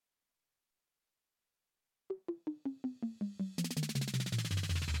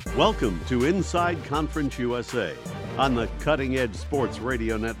Welcome to Inside Conference USA on the Cutting Edge Sports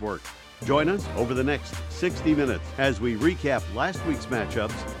Radio Network. Join us over the next 60 minutes as we recap last week's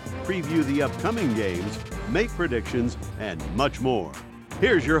matchups, preview the upcoming games, make predictions, and much more.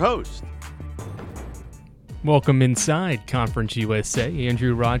 Here's your host. Welcome inside Conference USA.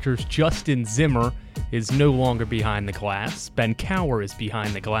 Andrew Rogers. Justin Zimmer is no longer behind the glass. Ben Cower is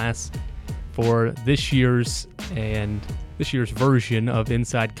behind the glass for this year's version of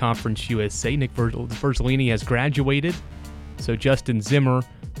Inside Conference USA. Nick Verzolini has graduated, so Justin Zimmer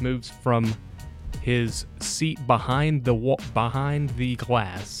moves from his seat behind the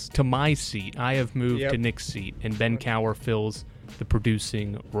glass to my seat. I have moved to Nick's seat, and Ben Cower fills the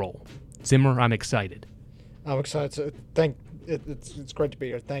producing role. Zimmer, I'm excited. I'm excited. It's great to be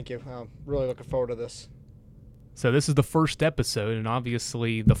here. Thank you. I'm really looking forward to this. So this is the first episode, and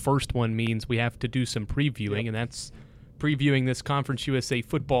obviously the first one means we have to do some previewing, and that's previewing this Conference USA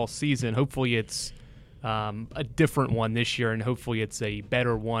football season. Hopefully it's a different one this year, and hopefully it's a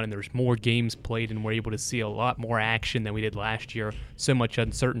better one, and there's more games played, and we're able to see a lot more action than we did last year. So much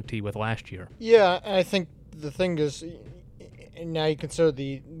uncertainty with last year. Yeah, and I think the thing is, now you consider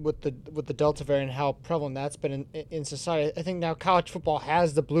with the Delta variant, how prevalent that's been in society. I think now college football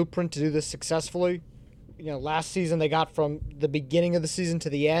has the blueprint to do this successfully. Last season they got from the beginning of the season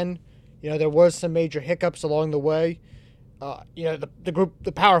to the end. There was some major hiccups along the way.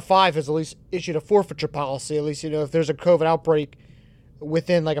 The Power Five has at least issued a forfeiture policy. At least, if there's a COVID outbreak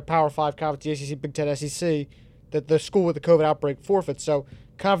within like a Power Five conference, the ACC, Big Ten, SEC, that the school with the COVID outbreak forfeits. So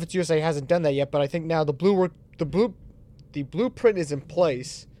Conference USA hasn't done that yet, but I think now the blueprint is in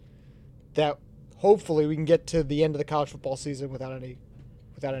place that hopefully we can get to the end of the college football season without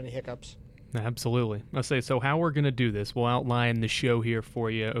any hiccups. Absolutely. I'll say, so how we're going to do this, we'll outline the show here for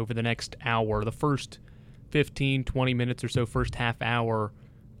you over the next hour. The first 15, 20 minutes or so, first half hour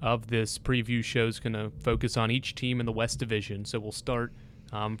of this preview show is going to focus on each team in the West Division. So we'll start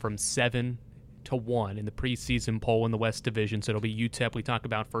from 7 to 1 in the preseason poll in the West Division. So it'll be UTEP we talk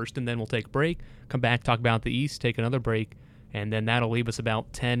about first, and then we'll take a break, come back, talk about the East, take another break, and then that'll leave us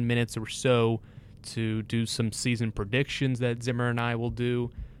about 10 minutes or so to do some season predictions that Zimmer and I will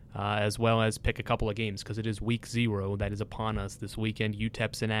do, as well as pick a couple of games, because it is week 0 that is upon us this weekend.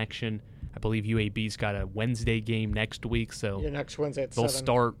 UTEP's in action. I believe UAB's got a Wednesday game next week, so next Wednesday at they'll 7.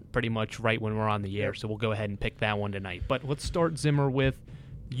 start pretty much right when we're on the air, so we'll go ahead and pick that one tonight. But let's start, Zimmer, with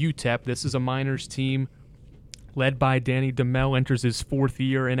UTEP. This is a Miners team led by Danny DeMel, enters his 4th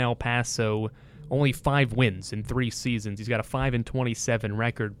year in El Paso, only 5 wins in 3 seasons. He's got a 5-27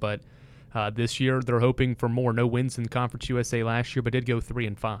 record, but this year they're hoping for more. No wins in Conference USA last year, but did go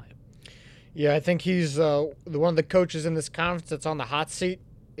 3-5. Yeah, I think he's one of the coaches in this conference that's on the hot seat.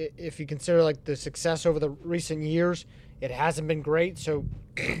 If you consider like the success over the recent years, it hasn't been great. So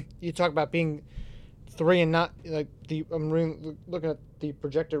you talk about being 3 and not like I'm looking at the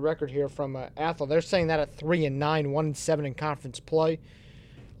projected record here from Athol. They're saying that at 3-9, 1-7 in conference play.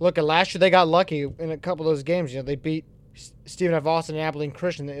 Look, at last year they got lucky in a couple of those games. They beat Stephen F. Austin and Abilene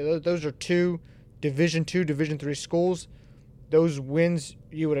Christian. Those are 2 Division II, Division III schools. Those wins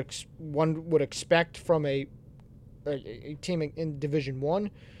one would expect from a team in Division I.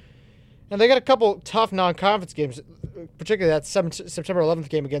 And they got a couple tough non-conference games, particularly that September 11th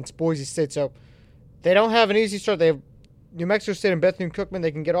game against Boise State. So they don't have an easy start. They have New Mexico State and Bethune-Cookman.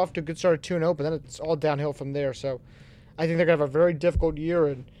 They can get off to a good start at 2-0, but then it's all downhill from there. So I think they're going to have a very difficult year.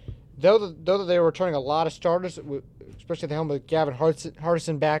 And though they were returning a lot of starters, especially at the helm with Gavin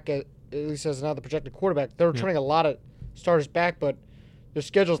Hardison back, at least as another projected quarterback, they're returning a lot of starters back, but their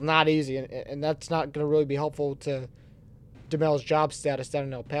schedule's not easy, and that's not going to really be helpful to DeMel's job status down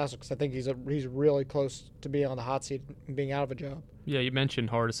in El Paso, because I think he's really close to being on the hot seat and being out of a job. Yeah, you mentioned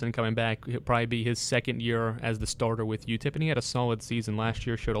Hardison coming back. He'll probably be his 2nd year as the starter with UTEP, and he had a solid season last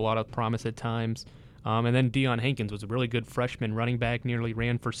year, showed a lot of promise at times. And then Deion Hankins was a really good freshman running back, nearly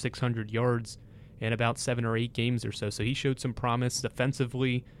ran for 600 yards in about 7 or 8 games or so. So he showed some promise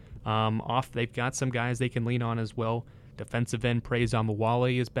defensively. They've got some guys they can lean on as well. Defensive end Praise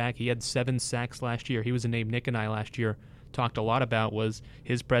Amawale is back. He had 7 sacks last year. He was a name Nick and I last year talked a lot about, was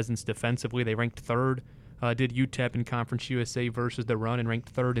his presence defensively. They ranked 3rd, did UTEP in Conference USA versus the run, and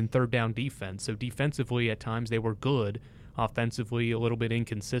ranked 3rd in third down defense. So defensively at times they were good. Offensively a little bit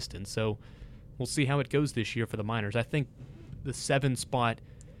inconsistent. So we'll see how it goes this year for the Miners. I think the 7 spot,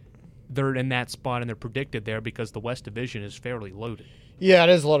 they're in that spot and they're predicted there because the West Division is fairly loaded. Yeah,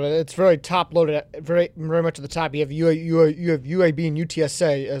 it is loaded. It's very top loaded, very much at the top. You have UAB and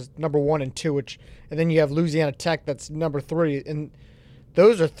UTSA as number 1 and 2, and then you have Louisiana Tech that's number 3. And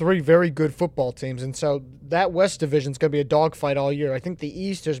those are three very good football teams, and so that West division is going to be a dogfight all year. I think the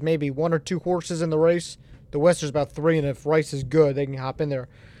East, there's maybe one or two horses in the race. The West, there's about three, and if Rice is good, they can hop in there.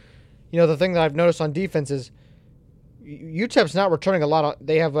 The thing that I've noticed on defense is UTEP's not returning a lot.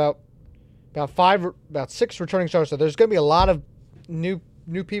 They have about six returning starters, so there's going to be a lot of new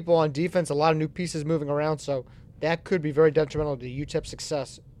people on defense, a lot of new pieces moving around, so that could be very detrimental to UTEP's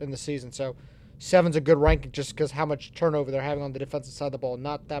success in the season. So 7's a good ranking just because how much turnover they're having on the defensive side of the ball.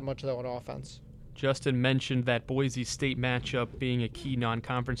 Not that much, though, on offense. Justin mentioned that Boise State matchup being a key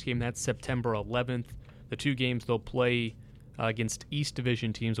non-conference game. That's September 11th. The two games they'll play against East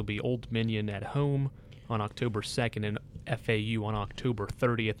Division teams will be Old Dominion at home on October 2nd and FAU on October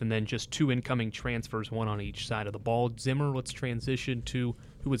 30th, and then just two incoming transfers, one on each side of the ball. Zimmer, let's transition to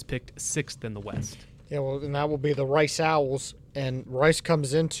who was picked 6th in the West. Yeah, well, and that will be the Rice Owls, and Rice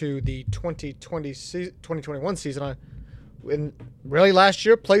comes into the 2021 season, and really last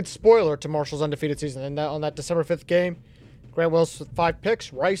year played spoiler to Marshall's undefeated season. And on that December 5th game, Grant Wells with 5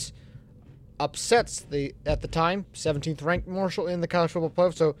 picks, Rice upsets at the time 17th ranked Marshall in the college football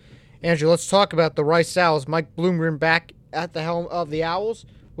playoff. So, Andrew, let's talk about the Rice Owls. Mike Bloomgren back at the helm of the Owls.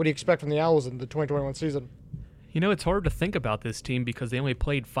 What do you expect from the Owls in the 2021 season? It's hard to think about this team because they only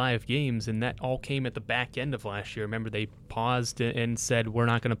played 5 games, and that all came at the back end of last year. Remember, they paused and said, we're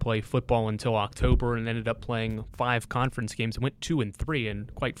not going to play football until October, and ended up playing 5 conference games and went 2-3,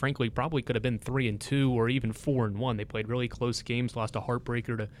 and quite frankly, probably could have been 3-2 or even 4-1. They played really close games, lost a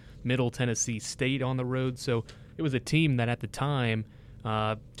heartbreaker to Middle Tennessee State on the road, so it was a team that at the time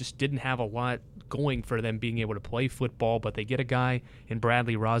just didn't have a lot going for them being able to play football, but they get a guy in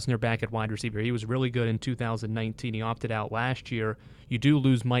Bradley Rosner back at wide receiver. He was really good in 2019. He opted out last year. You do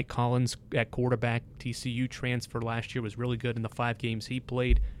lose Mike Collins at quarterback. TCU transfer last year, was really good in the 5 games he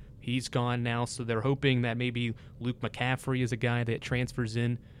played. He's gone now, so they're hoping that maybe Luke McCaffrey is a guy that transfers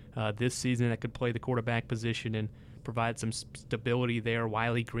in this season that could play the quarterback position and provide some stability there.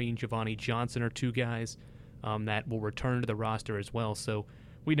 Wiley Green, Giovanni Johnson are 2 guys that will return to the roster as well. So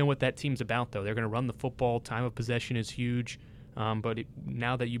we know what that team's about, though. They're going to run the football. Time of possession is huge. But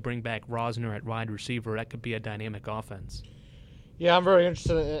now that you bring back Rosner at wide receiver, that could be a dynamic offense. Yeah, I'm very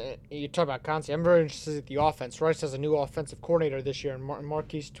interested. You talk about Conci. I'm very interested in the offense. Rice has a new offensive coordinator this year,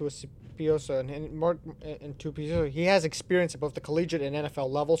 Marquise Tuiasosopo, and Tuiasosopo. He has experience at both the collegiate and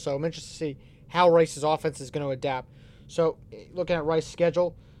NFL level, so I'm interested to see how Rice's offense is going to adapt. So, looking at Rice's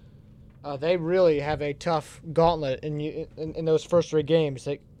schedule, they really have a tough gauntlet in those first 3 games.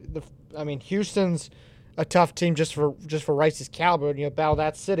 Houston's a tough team just for Rice's caliber, battle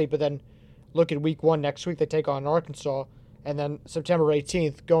that city. But then look at week 1 next week, they take on Arkansas, and then September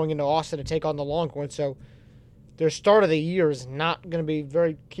 18th going into Austin to take on the Longhorns. So their start of the year is not going to be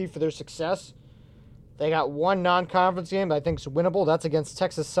very key for their success. They got 1 non-conference game that I think is winnable. That's against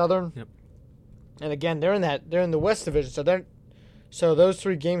Texas Southern. Yep. And again, they're in the West Division, so those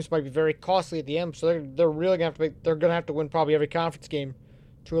 3 games might be very costly at the end. So they're really going to have to win probably every conference game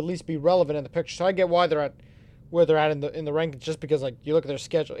to at least be relevant in the picture. So I get why they're at where they're at in the rankings, just because you look at their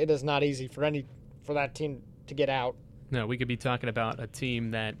schedule, it is not easy for that team to get out. No, we could be talking about a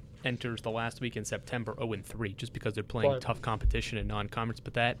team that enters the last week in September 0-3, just because they're playing tough competition in non-conference.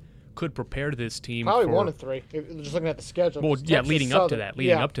 But that could prepare this team probably for 1-3. Just looking at the schedule. Well, yeah, leading up to that,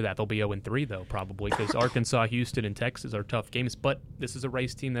 they'll be 0-3 though, probably, because Arkansas, Houston, and Texas are tough games. But this is a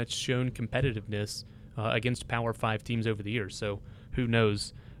Rice team that's shown competitiveness against Power 5 teams over the years. So who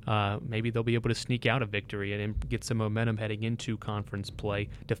knows? Maybe they'll be able to sneak out a victory and get some momentum heading into conference play.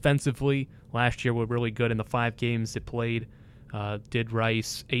 Defensively, last year were really good in the 5 games it played. Did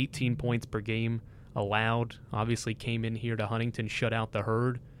Rice 18 points per game allowed. Obviously came in here to Huntington, shut out the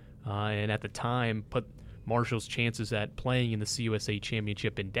Herd, and at the time put Marshall's chances at playing in the CUSA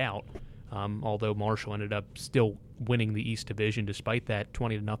championship in doubt. Although Marshall ended up still winning the East Division despite that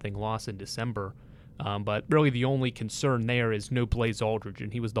 20-0 loss in December. But really the only concern there is no Blaze Aldridge,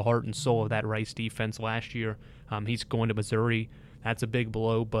 and he was the heart and soul of that Rice defense last year. He's going to Missouri. That's a big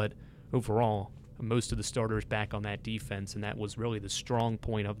blow, but overall, most of the starters back on that defense, and that was really the strong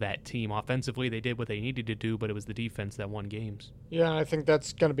point of that team. Offensively, they did what they needed to do, but it was the defense that won games. Yeah, I think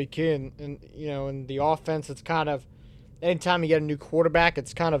that's going to be key. And in the offense, it's kind of anytime you get a new quarterback,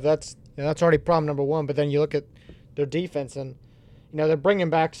 it's kind of that's already problem number 1. But then you look at their defense, and they're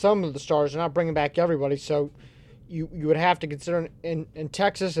bringing back some of the stars. They're not bringing back everybody. So you would have to consider in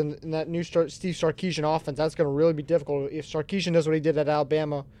Texas and in that new Steve Sarkisian offense, that's going to really be difficult. If Sarkisian does what he did at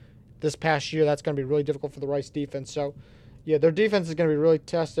Alabama this past year, that's going to be really difficult for the Rice defense. So, yeah, their defense is going to be really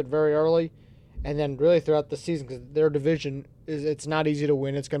tested very early, and then really throughout the season, because their division it's not easy to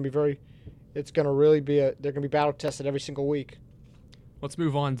win. It's going to be they're going to be battle tested every single week. Let's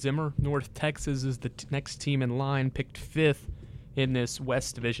move on. Zimmer, North Texas is the next team in line, picked 5th in this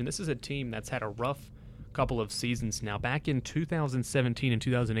West Division. This is a team that's had a rough couple of seasons now. Back in 2017 and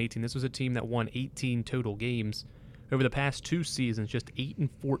 2018, this was a team that won 18 total games. Over the past 2 seasons, just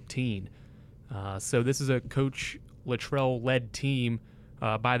 8-14. So this is a Coach Luttrell-led team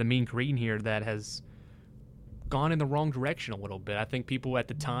by the Mean Green here that has gone in the wrong direction a little bit. I think people at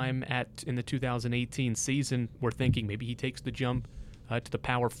the time in the 2018 season were thinking maybe he takes the jump to the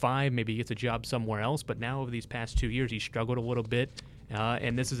Power 5, maybe he gets a job somewhere else, but now over these past 2 years, he struggled a little bit,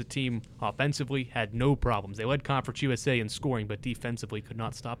 and this is a team offensively had no problems. They led Conference USA in scoring, but defensively could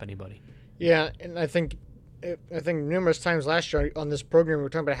not stop anybody. Yeah, and I think numerous times last year on this program we were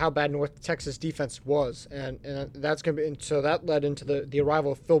talking about how bad North Texas defense was, and that's going to be, and so that led into the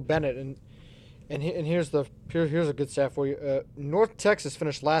arrival of Phil Bennett, and here's a good stat for you. North Texas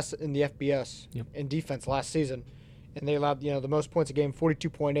finished last in the FBS in defense last season, and they allowed the most points a game,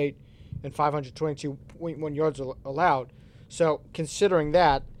 42.8, and 522.1 yards allowed. So considering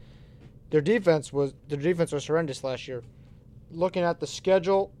that, their defense was horrendous last year. Looking at the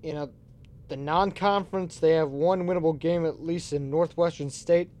schedule, the non-conference, they have one winnable game at least in Northwestern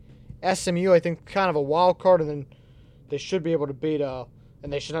State. SMU, I think, kind of a wild card, and then they should be able to beat. And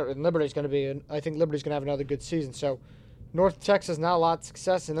they should not. And Liberty's going to be. And I think Liberty's going to have another good season. So, North Texas not a lot of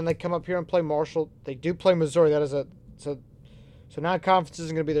success, and then they come up here and play Marshall. They do play Missouri. That is so non-conference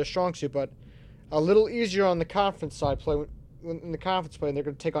isn't going to be their strong suit, but a little easier on the conference side play. In the conference play, and they're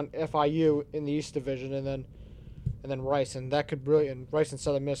going to take on FIU in the East Division, and then Rice, and that could really, and Rice and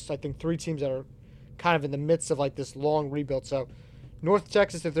Southern Miss. I think 3 teams that are kind of in the midst of like this long rebuild. So, North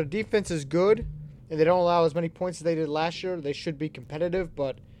Texas, if their defense is good and they don't allow as many points as they did last year, they should be competitive.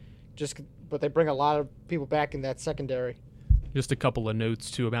 But they bring a lot of people back in that secondary. Just a couple of notes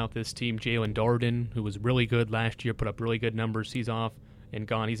too about this team. Jalen Darden, who was really good last year, put up really good numbers. He's off and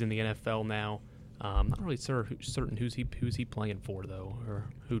gone. He's in the NFL now. Not really certain who's he playing for though, or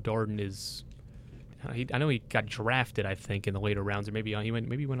who Darden is. I know he got drafted, I think, in the later rounds, or maybe he went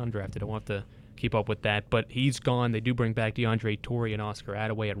undrafted. I won't have to keep up with that. But he's gone. They do bring back DeAndre Torrey and Oscar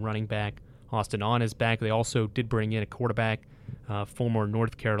Attaway at running back. Austin On is back. They also did bring in a quarterback, former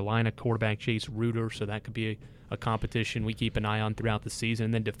North Carolina quarterback Chase Reuter, so that could be a competition we keep an eye on throughout the season.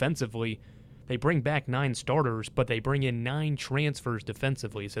 And then defensively, they bring back 9 starters, but they bring in 9 transfers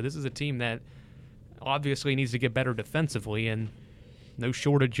defensively. So this is a team that obviously needs to get better defensively, and no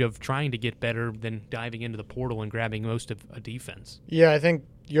shortage of trying to get better than diving into the portal and grabbing most of a defense. Yeah, I think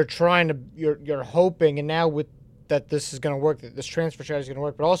you're hoping, and now with that this is going to work, that this transfer strategy is going to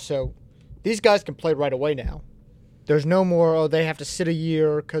work, but also these guys can play right away now. There's no more, they have to sit a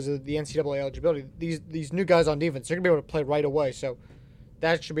year because of the NCAA eligibility. These new guys on defense, they're going to be able to play right away, so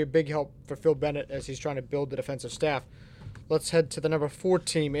that should be a big help for Phil Bennett as he's trying to build the defensive staff. Let's head to the number 4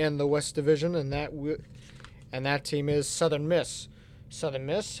 team in the West Division, and that team is Southern Miss. Southern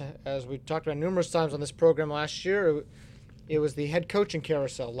Miss, as we talked about numerous times on this program last year, it was the head coaching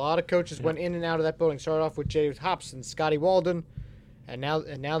carousel. A lot of coaches went in and out of that building. Started off with Jay Hobson, Scotty Walden, and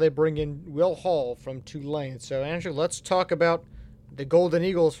now they bring in Will Hall from Tulane. So, Andrew, let's talk about the Golden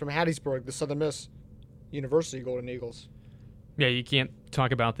Eagles from Hattiesburg, the Southern Miss University Golden Eagles. Yeah, you can't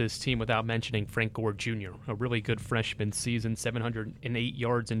talk about this team without mentioning Frank Gore Jr., a really good freshman season, 708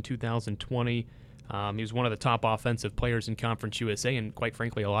 yards in 2020. He was one of the top offensive players in Conference USA, and quite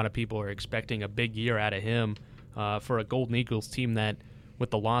frankly, a lot of people are expecting a big year out of him for a Golden Eagles team that,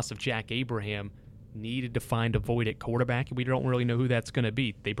 with the loss of Jack Abraham, needed to find a void at quarterback. We don't really know who that's going to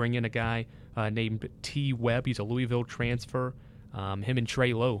be. They bring in a guy named T. Webb. He's a Louisville transfer. Him and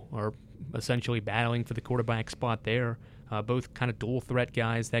Trey Lowe are essentially battling for the quarterback spot there. Both kind of dual threat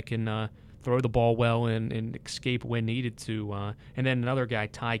guys that can throw the ball well and escape when needed to. And then another guy,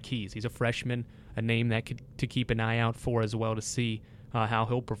 Ty Keys. He's a freshman, a name that to keep an eye out for as well to see how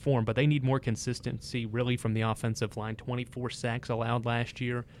he'll perform. But they need more consistency really from the offensive line. 24 sacks allowed last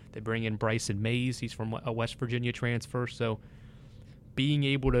year. They bring in Bryson Mays. He's from a West Virginia transfer. So being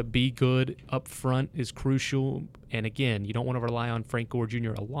able to be good up front is crucial. And again, you don't want to rely on Frank Gore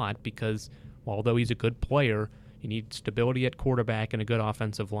Jr. a lot because although he's a good player, you need stability at quarterback and a good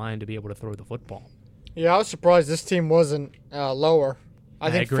offensive line to be able to throw the football. Yeah, I was surprised this team wasn't lower.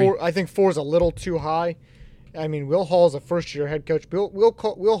 I think agree. I think 4 is a little too high. I mean, Will Hall is a first-year head coach.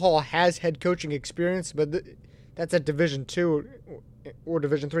 Will Hall has head coaching experience, but that's at Division II or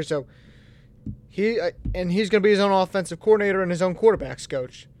Division III. So he's going to be his own offensive coordinator and his own quarterbacks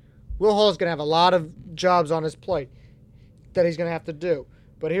coach. Will Hall is going to have a lot of jobs on his plate that he's going to have to do.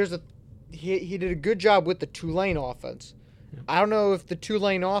 But he did a good job with the Tulane offense. I don't know if the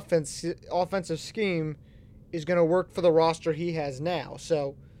Tulane offensive scheme is going to work for the roster he has now.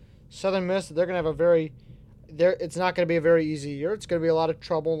 So Southern Miss, they're going to have it's not going to be a very easy year. It's going to be a lot of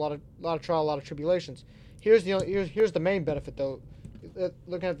trouble, a lot of trial, a lot of tribulations. Here's the main benefit though.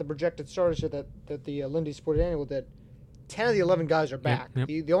 Looking at the projected starters here that the Lindy Sports Annual did, 10 of the 11 guys are back. Yep.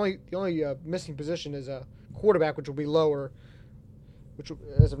 The only missing position is a quarterback, which will be lower, which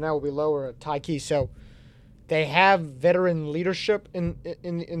as of now will be lower at Ty Key. So they have veteran leadership in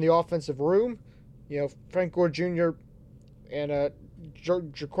the offensive room. Frank Gore Jr. and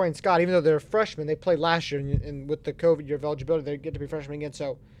Jaquan Scott, even though they're freshmen, they played last year, and with the COVID year of eligibility, they get to be freshmen again.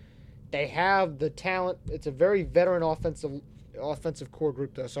 So they have the talent. It's a very veteran offensive core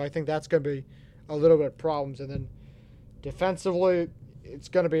group, though. So I think that's going to be a little bit of problems. And then defensively, it's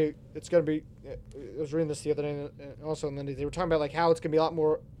going to be. I was reading this the other day, also in Lindy. They were talking about like how it's going to be a lot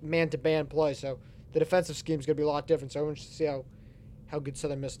more man-to-man play. So the defensive scheme is going to be a lot different. So I'm interested to see how good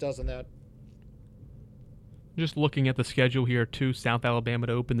Southern Miss does in that. Just looking at the schedule here, too, South Alabama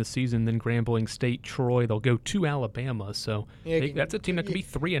to open the season, then Grambling State, Troy. They'll go to Alabama. So that's a team that could be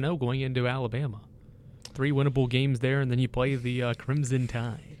 3-0 going into Alabama. 3 winnable games there, and then you play the Crimson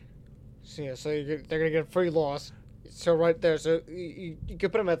Tide. So they're going to get a free loss. So right there. So you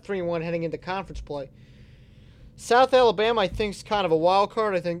could put them at 3-1 heading into conference play. South Alabama, I think, is kind of a wild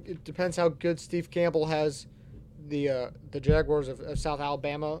card. I think it depends how good Steve Campbell has the Jaguars of South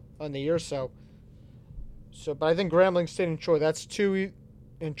Alabama on the year. But I think Grambling State and Troy, that's 2,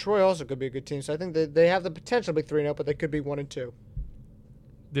 and Troy also could be a good team. So I think they have the potential to be 3-0, but they could be 1-2.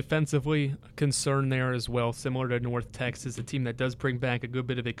 Defensively, concern there as well, similar to North Texas, a team that does bring back a good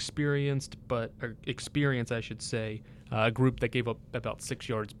bit of experience, I should say, a group that gave up about 6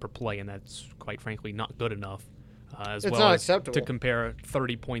 yards per play, and that's quite frankly not good enough. It's not acceptable to compare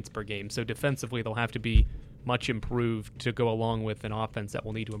 30 points per game. So defensively, they'll have to be much improved to go along with an offense that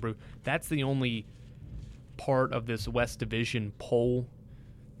will need to improve. That's the only part of this West Division poll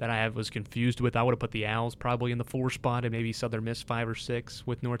that I was confused with. I would have put the Owls probably in the 4 spot and maybe Southern Miss 5 or 6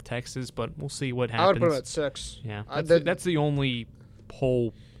 with North Texas, but we'll see what happens. I would put them at 6. Yeah, that's the only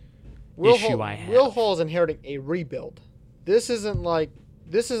poll issue I have. Will Hall's inheriting a rebuild. This isn't like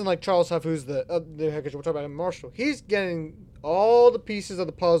Charles Huff, who's the head coach. We're talking about him, Marshall. He's getting all the pieces of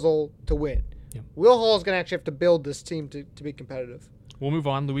the puzzle to win. Yep. Will Hall's going to actually have to build this team to be competitive. We'll move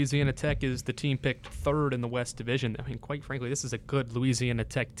on. Louisiana Tech is the team picked 3rd in the West Division. I mean, quite frankly, this is a good Louisiana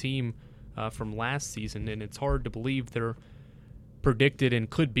Tech team from last season, and it's hard to believe they're predicted and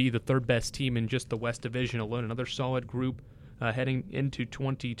could be the 3rd best team in just the West Division alone. Another solid group heading into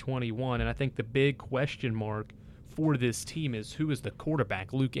 2021, and I think the big question mark for this team is who is the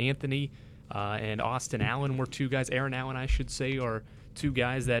quarterback. Luke Anthony and Austin Allen were 2 guys. Aaron Allen, I should say, are 2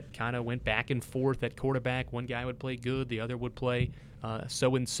 guys that kind of went back and forth at quarterback. One guy would play good, the other would play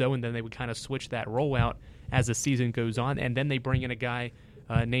so-and-so, and then they would kind of switch that rollout as the season goes on. And then they bring in a guy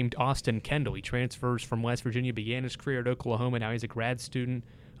named Austin Kendall. He transfers from West Virginia, began his career at Oklahoma. Now he's a grad student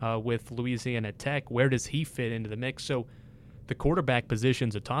with Louisiana Tech. Where does he fit into the mix? So the quarterback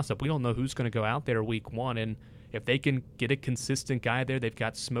position's a toss-up. We don't know who's going to go out there week 1, and if they can get a consistent guy there, they've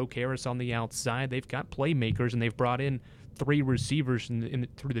got Smoke Harris on the outside. They've got playmakers, and they've brought in 3 receivers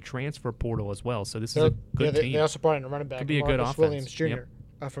through the transfer portal as well. So this is a good team. They also brought in a running back, could be a Marcus good offense. Williams Jr.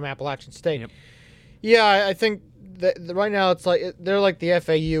 Yep. From Appalachian State. Yep. Yeah, I think that right now it's like they're like the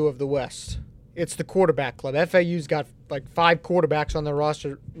FAU of the West. It's the quarterback club. FAU's got like 5 quarterbacks on their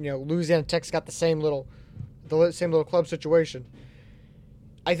roster. Louisiana Tech's got the same little club situation.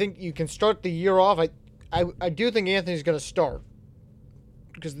 I think you can start the year off. I do think Anthony's going to start.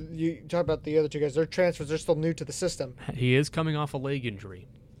 Because you talk about the other 2 guys, their transfers, they're still new to the system. He is coming off a leg injury.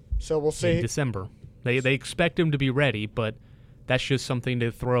 So we'll see. In December. They expect him to be ready, but that's just something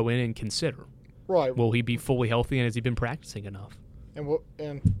to throw in and consider. Right. Will he be fully healthy, and has he been practicing enough? I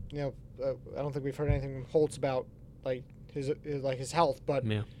don't think we've heard anything from Holtz about his health, but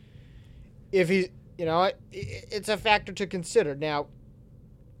yeah. If he's, it's a factor to consider. Now,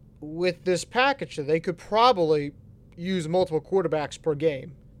 with this package, they could probably use multiple quarterbacks per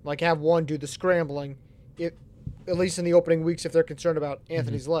game, like have one do the scrambling, at least in the opening weeks if they're concerned about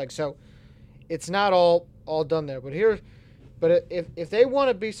Anthony's legs. So it's not all done there. But if they want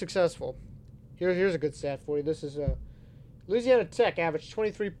to be successful, here's a good stat for you. This is Louisiana Tech averaged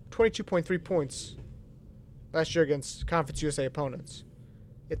 22.3 points last year against Conference USA opponents.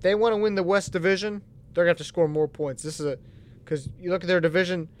 If they want to win the West Division, they're going to have to score more points. Because you look at their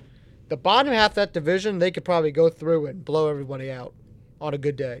division. The bottom half of that division, they could probably go through and blow everybody out on a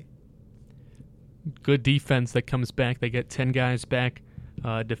good day. Good defense that comes back. They get 10 guys back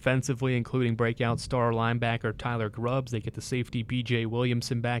defensively, including breakout star linebacker Tyler Grubbs. They get the safety B.J.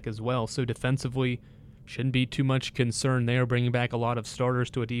 Williamson back as well. So defensively shouldn't be too much concern there, bringing back a lot of starters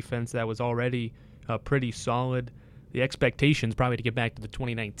to a defense that was already pretty solid. The expectations probably to get back to the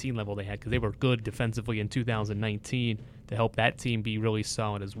 2019 level they had, because they were good defensively in 2019, to help that team be really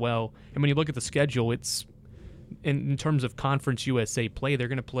solid as well. And when you look at the schedule, it's in terms of Conference USA play, they're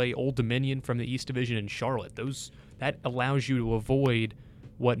going to play Old Dominion from the East Division in Charlotte. That allows you to avoid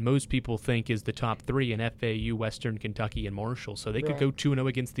what most people think is the top three in FAU, Western Kentucky, and Marshall. So they could go 2-0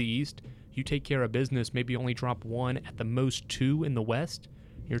 against the East. You take care of business, maybe only drop one, at the most two in the West.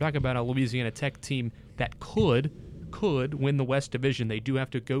 You're talking about a Louisiana Tech team that could win the West Division. They do have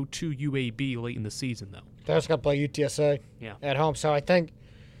to go to UAB late in the season, though. They're just going to play UTSA at home. So I think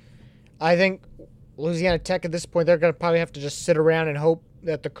Louisiana Tech at this point, they're going to probably have to just sit around and hope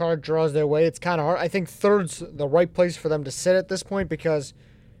that the card draws their way. It's kind of hard. I think third's the right place for them to sit at this point, because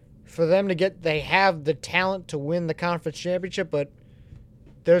for them to they have the talent to win the conference championship, but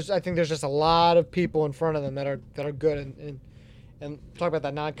I think there's just a lot of people in front of them that are good. And talk about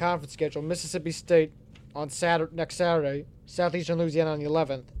that non-conference schedule. Mississippi State on next Saturday, Southeastern Louisiana on the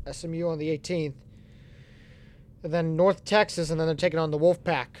 11th, SMU on the 18th, and then North Texas, and then they're taking on the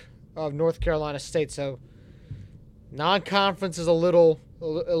Wolfpack of North Carolina State. So non-conference is a little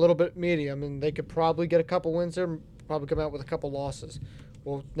bit medium, and they could probably get a couple wins there, probably come out with a couple losses.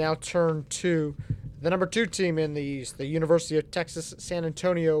 We'll now turn to the number 2 team in the East, the University of Texas San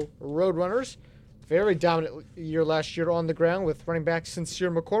Antonio Roadrunners. Very dominant year last year on the ground with running back Sincere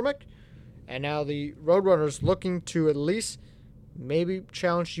McCormick. And now the Roadrunners looking to at least maybe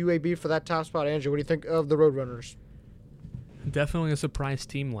challenge UAB for that top spot. Andrew, what do you think of the Roadrunners? Definitely a surprise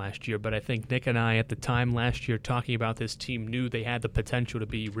team last year, but I think Nick and I at the time last year talking about this team knew they had the potential to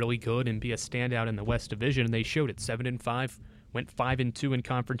be really good and be a standout in the West Division, and they showed it. 7-5, went 5-2 in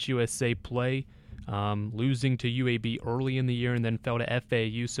Conference USA play, losing to UAB early in the year and then fell to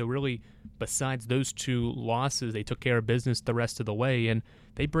FAU. So really, besides those 2 losses, they took care of business the rest of the way, and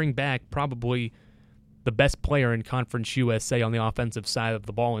they bring back probably the best player in Conference USA on the offensive side of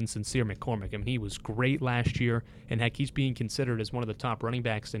the ball in Sincere McCormick. I mean, he was great last year, and heck, he's being considered as one of the top running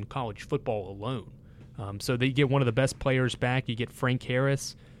backs in college football alone. So they get one of the best players back. You get Frank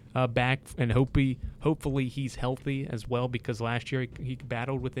Harris back, and hopefully he's healthy as well, because last year he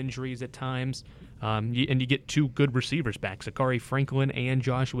battled with injuries at times. And you get 2 good receivers back. Zachary Franklin and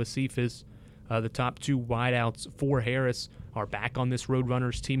Joshua Cephas, the top 2 wideouts for Harris, are back on this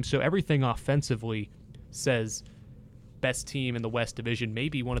Roadrunners team. So everything offensively says best team in the West Division,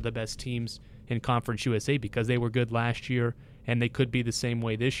 maybe one of the best teams in Conference USA, because they were good last year, and they could be the same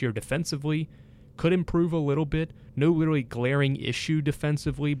way this year. Defensively, could improve a little bit. No really glaring issue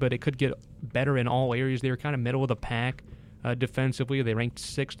defensively, but it could get better in all areas. They were kind of middle of the pack defensively. They ranked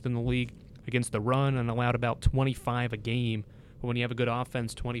 6th in the league against the run and allowed about 25 a game. But when you have a good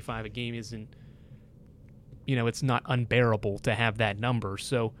offense, 25 a game isn't, it's not unbearable to have that number.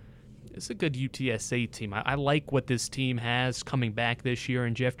 So it's a good UTSA team. I like what this team has coming back this year,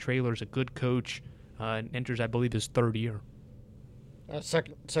 and Jeff Traylor's a good coach. Enters, I believe, his 3rd year.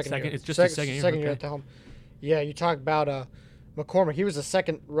 Second year. It's just his second year. Second year at the helm. Yeah, you talk about McCormick. He was the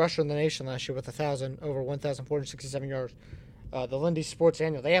second rusher in the nation last year with over 1,467 yards. The Lindy Sports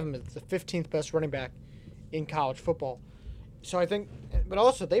Annual, they have him as the 15th best running back in college football. So I think, but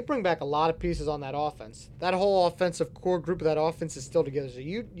also they bring back a lot of pieces on that offense. That whole offensive core group of that offense is still together. So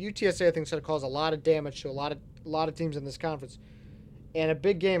UTSA, I think, is going to cause a lot of damage to a lot of teams in this conference. And a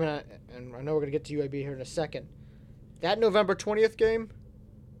big game, and I know we're going to get to UAB here in a second. That November 20th game,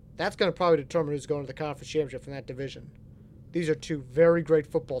 that's going to probably determine who's going to the conference championship from that division. These are 2 very great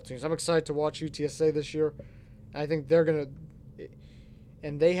football teams. I'm excited to watch UTSA this year. I think they're going to,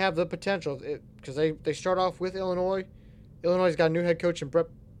 and they have the potential, because they start off with Illinois. Illinois' got a new head coach in Brett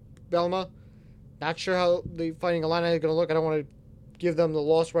Belma. Not sure how the Fighting Illini is going to look. I don't want to give them the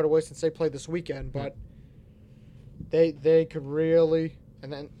loss right away since they played this weekend, but they could really.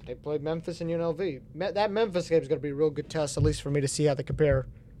 And then they played Memphis and UNLV. That Memphis game is going to be a real good test, at least for me, to see how they compare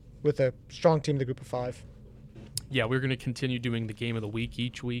with a strong team in the group of 5. Yeah, we're going to continue doing the game of the week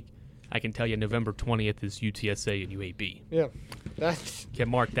each week. I can tell you November 20th is UTSA and UAB. Yeah. Can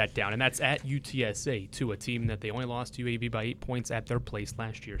mark that down. And that's at UTSA, too, a team that they only lost to UAB by 8 points at their place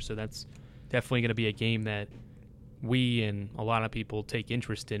last year. So that's definitely going to be a game that we and a lot of people take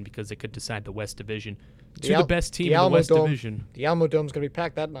interest in, because it could decide the West Division. The best team in the West Division. The Alamo Dome's going to be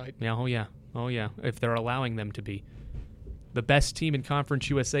packed that night. Yeah, oh yeah, if they're allowing them to be. The best team in Conference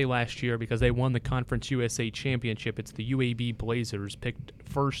USA last year, because they won the Conference USA championship, it's the UAB Blazers, picked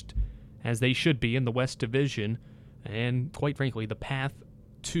first, as they should be, in the West Division. And quite frankly, the path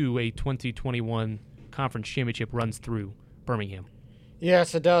to a 2021 conference championship runs through Birmingham.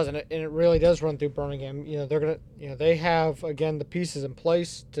 Yes, it does, and it really does run through Birmingham. They have again the pieces in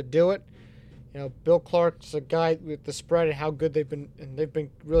place to do it. Bill Clark's a guy with the spread and how good they've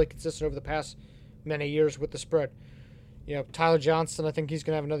been really consistent over the past many years with the spread. Tyler Johnston, I think he's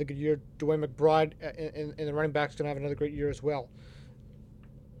going to have another good year. Dwayne McBride in the running back's going to have another great year as well.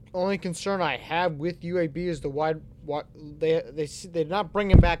 Only concern I have with UAB is the wide. They're not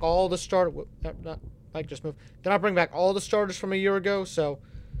bringing back all the starters. Mike just moved. They're not bringing back all the starters from a year ago, so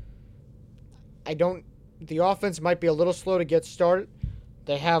the offense might be a little slow to get started.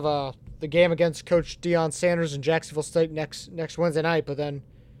 They have the game against Coach Deion Sanders and Jacksonville State next Wednesday night, but then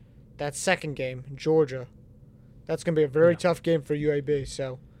that second game in Georgia, that's going to be a very tough game for UAB.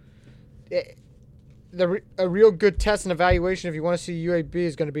 So a real good test and evaluation if you want to see UAB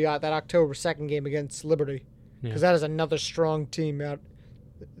is going to be that October 2nd game against Liberty, because that is another strong team out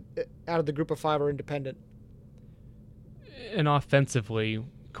of the group of five or independent. And offensively,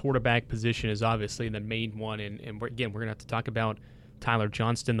 quarterback position is obviously the main one, and we're going to have to talk about Tyler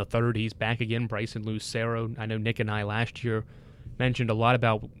Johnston III. He's back again. Bryson Lucero. I know Nick and I last year mentioned a lot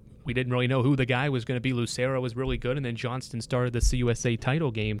about we didn't really know who the guy was going to be. Lucero was really good, and then Johnston started the CUSA title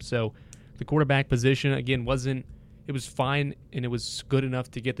game. So the quarterback position, again, it was fine, and it was good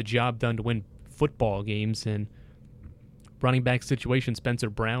enough to get the job done to win football games. And running back situation, Spencer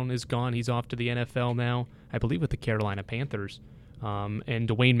Brown is gone. He's off to the NFL now, I believe with the Carolina Panthers. And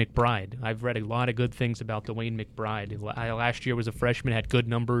Dwayne McBride. I've read a lot of good things about Dwayne McBride. Last year was a freshman, had good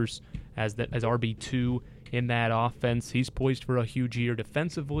numbers as RB2 in that offense. He's poised for a huge year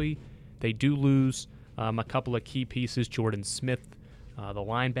defensively. They do lose a couple of key pieces. Jordan Smith, the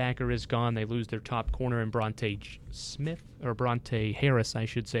linebacker, is gone. They lose their top corner in Bronte Harris, I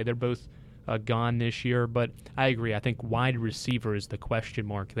should say. They're both gone this year. But I agree. I think wide receiver is the question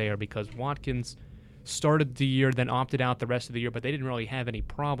mark there because Watkins started the year, then opted out the rest of the year, but they didn't really have any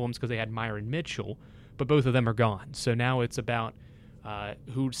problems because they had Myron Mitchell, but both of them are gone. So now it's about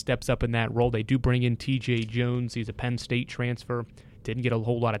who steps up in that role. They do bring in T.J. Jones. He's a Penn State transfer. Didn't get a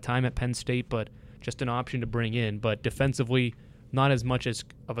whole lot of time at Penn State, but just an option to bring in. But defensively, not as much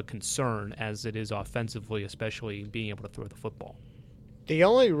of a concern as it is offensively, especially being able to throw the football. The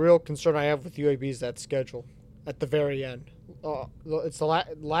only real concern I have with UAB is that schedule at the very end. It's the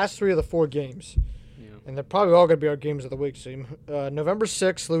last three of the four games. And they're probably all going to be our games of the week. So November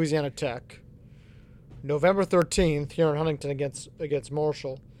 6th, Louisiana Tech. November 13th, here in Huntington against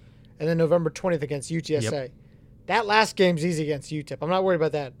Marshall. And then November 20th against UTSA. Yep. That last game's easy against UTEP. I'm not worried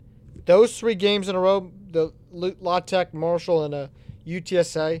about that. Those 3 games in a row, the La Tech, Marshall, and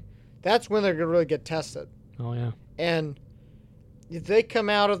UTSA, that's when they're going to really get tested. Oh, yeah. And if they come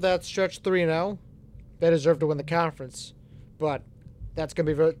out of that stretch 3-0, they deserve to win the conference. But that's going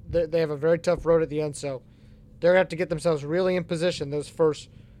to be they have a very tough road at the end, so they're going to have to get themselves really in position. Their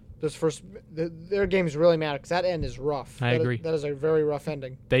games really matter because that end is rough. I agree. That is a very rough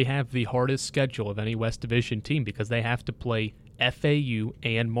ending. They have the hardest schedule of any West Division team because they have to play FAU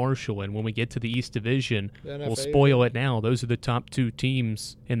and Marshall, and when we get to the East Division, we'll spoil it now. Those are the top 2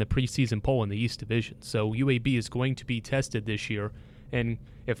 teams in the preseason poll in the East Division. So UAB is going to be tested this year, and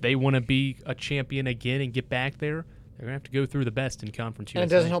if they want to be a champion again and get back there, they're going to have to go through the best in Conference USA.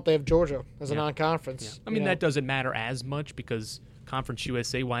 And it doesn't help they have Georgia as a non-conference. Yeah. I mean, that doesn't matter as much because Conference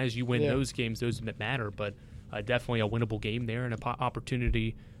USA-wise, you win those games, those matter. But definitely a winnable game there and an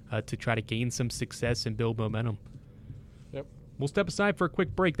opportunity to try to gain some success and build momentum. Yep. We'll step aside for a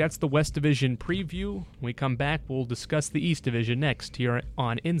quick break. That's the West Division preview. When we come back, we'll discuss the East Division next here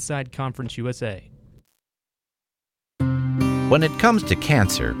on Inside Conference USA. When it comes to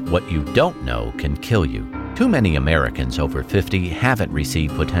cancer, what you don't know can kill you. Too many Americans over 50 haven't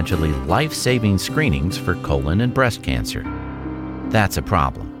received potentially life-saving screenings for colon and breast cancer. That's a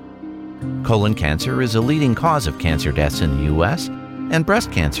problem. Colon cancer is a leading cause of cancer deaths in the U.S., and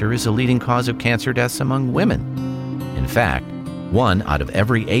breast cancer is a leading cause of cancer deaths among women. In fact, 1 out of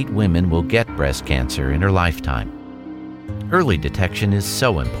every 8 women will get breast cancer in her lifetime. Early detection is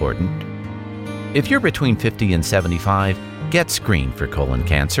so important. If you're between 50 and 75, get screened for colon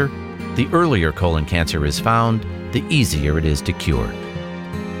cancer. The earlier colon cancer is found, the easier it is to cure.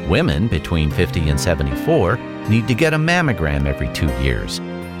 Women between 50 and 74 need to get a mammogram every 2 years.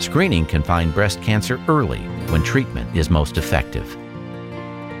 Screening can find breast cancer early when treatment is most effective.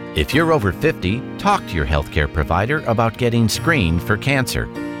 If you're over 50, talk to your healthcare provider about getting screened for cancer.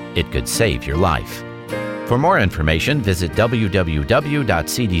 It could save your life. For more information, visit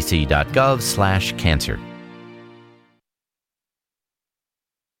www.cdc.gov/cancer.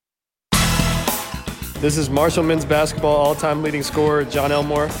 This is Marshall men's basketball all-time leading scorer, John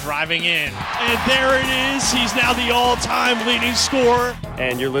Elmore. Driving in, and there it is. He's now the all-time leading scorer.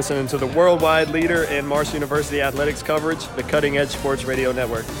 And you're listening to the worldwide leader in Marshall University athletics coverage, the Cutting Edge Sports Radio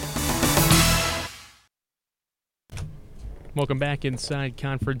Network. Welcome back inside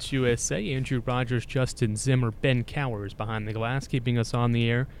Conference USA. Andrew Rogers, Justin Zimmer, Ben Cowers behind the glass, keeping us on the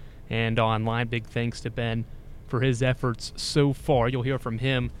air and online. Big thanks to Ben for his efforts so far. You'll hear from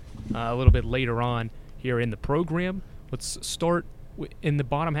him a little bit later on here in the program. Let's start in the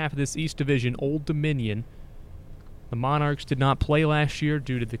bottom half of this East Division, Old Dominion. The Monarchs did not play last year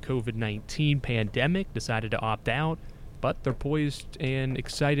due to the COVID-19 pandemic, decided to opt out, but they're poised and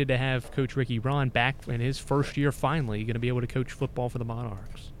excited to have Coach Ricky Rahn back in his first year finally, going to be able to coach football for the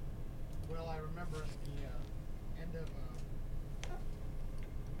Monarchs. Well, I remember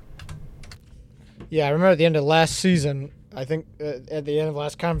at the end of last season, I think at the end of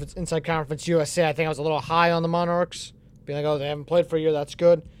last conference, Inside Conference USA, I think I was a little high on the Monarchs. Being like, oh, they haven't played for a year, that's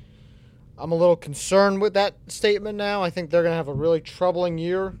good. I'm a little concerned with that statement now. I think they're going to have a really troubling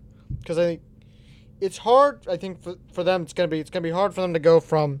year because I think it's hard. I think for them, it's going to be hard for them to go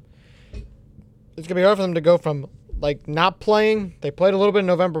from. It's going to be hard for them to go from like not playing. They played a little bit in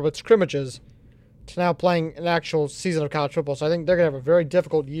November with scrimmages to now playing an actual season of college football. So I think they're going to have a very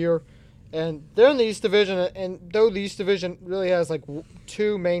difficult year. And they're in the East Division, and though the East Division really has like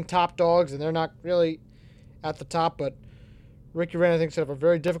two main top dogs, and they're not really at the top, but Ricky Rahn, I think, is going to have a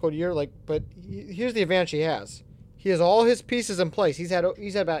very difficult year. But here's the advantage he has: he has all his pieces in place. He's had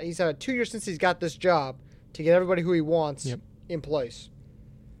 2 years since he's got this job to get everybody who he wants in place.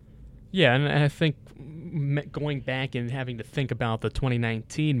 Yeah, and I think going back and having to think about the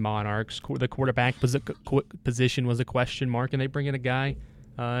 2019 Monarchs, the quarterback position was a question mark, and they bring in a guy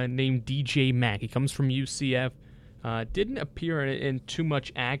named DJ Mack. He comes from UCF. Didn't appear in too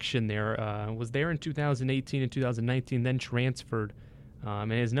much action there. Was there in 2018 and 2019, then transferred.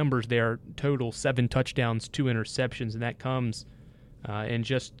 And his numbers there total 7 touchdowns, 2 interceptions, and that comes in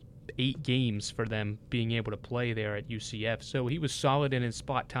just 8 games for them being able to play there at UCF. So he was solid in his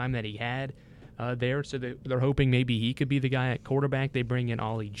spot time that he had there. So they're hoping maybe he could be the guy at quarterback. They bring in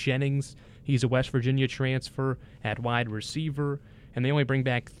Ollie Jennings. He's a West Virginia transfer at wide receiver. And they only bring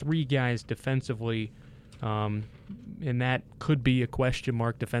back 3 guys defensively, and that could be a question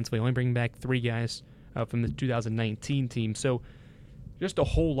mark defensively. Only bring back 3 guys from the 2019 team. So just a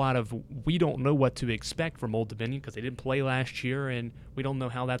whole lot of we don't know what to expect from Old Dominion because they didn't play last year, and we don't know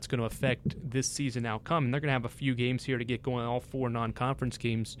how that's going to affect this season outcome. And they're going to have a few games here to get going. All 4 non-conference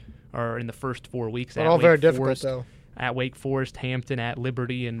games are in the first 4 weeks. But all very difficult, though. At Wake Forest, Hampton, at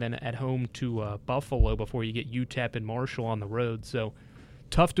Liberty, and then at home to Buffalo before you get UTEP and Marshall on the road. So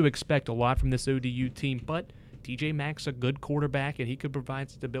tough to expect a lot from this ODU team, but DJ Mack's a good quarterback, and he could provide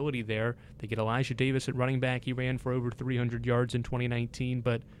stability there. They get Elijah Davis at running back. He ran for over 300 yards in 2019,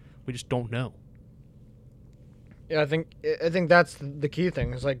 but we just don't know. Yeah, I think that's the key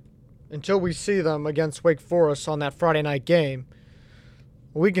thing. Is like until we see them against Wake Forest on that Friday night game,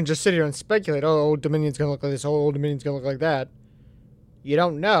 we can just sit here and speculate, oh, Old Dominion's going to look like this, Old Dominion's going to look like that. You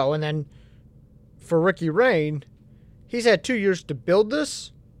don't know. And then for Ricky Rahn, he's had 2 years to build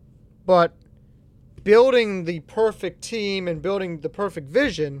this, but building the perfect team and building the perfect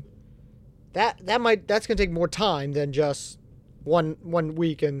vision, that's going to take more time than just one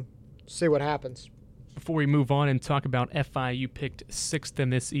week and see what happens. Before we move on and talk about FIU picked 6th in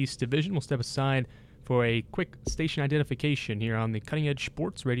this East Division, we'll step aside for a quick station identification here on the Cutting Edge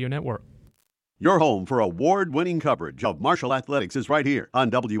Sports Radio Network. Your home for award-winning coverage of Marshall Athletics is right here on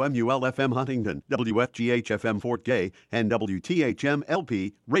WMUL-FM Huntington, WFGH-FM Fort Gay, and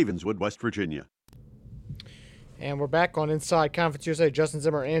WTHM-LP Ravenswood, West Virginia. And we're back on Inside Conference USA. Justin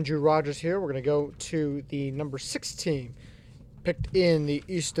Zimmer, Andrew Rogers here. We're going to go to the number 6 team picked in the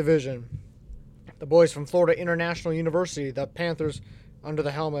East Division. The boys from Florida International University, the Panthers, under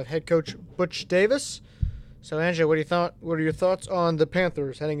the helm of head coach Butch Davis. So, Andrew, what are your thoughts on the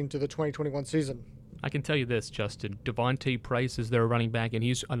Panthers heading into the 2021 season? I can tell you this, Justin. Devontae Price is their running back, and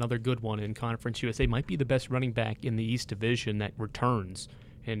he's another good one in Conference USA. Might be the best running back in the East Division that returns.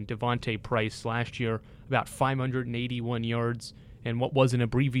 And Devontae Price last year, about 581 yards, and what was an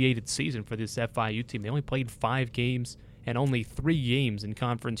abbreviated season for this FIU team. They only played 5 games and only 3 games in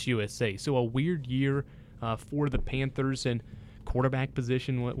Conference USA. So a weird year for the Panthers, and quarterback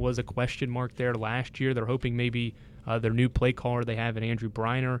position was a question mark there last year. They're hoping maybe their new play caller they have in Andrew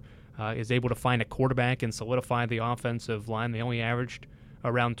Briner is able to find a quarterback and solidify the offensive line. They only averaged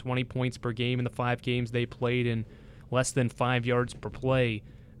around 20 points per game in the 5 games they played and less than 5 yards per play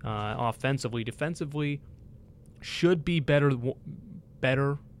offensively. Defensively should be better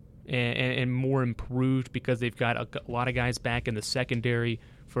and more improved because they've got a lot of guys back in the secondary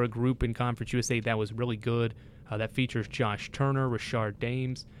for a group in Conference USA that was really good. That features Josh Turner, Rashard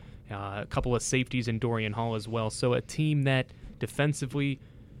Dames, a couple of safeties in Dorian Hall as well. So a team that defensively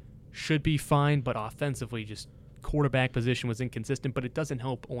should be fine, but offensively just quarterback position was inconsistent, but it doesn't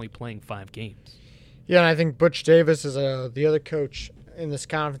help only playing 5 games. Yeah, and I think Butch Davis is the other coach in this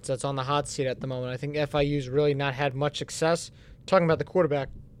conference that's on the hot seat at the moment. I think FIU's really not had much success. Talking about the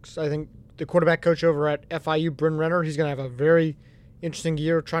quarterbacks, I think the quarterback coach over at FIU, Bryn Renner, he's going to have a very interesting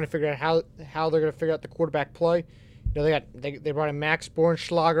year trying to figure out how they're going to figure out the quarterback play. You know, they brought in Max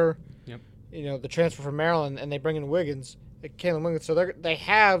Bornschlager, Yep. You know, the transfer from Maryland, and they bring in Wiggins, Kalen Wiggins. So they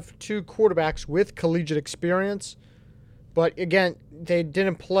have 2 quarterbacks with collegiate experience, but again, they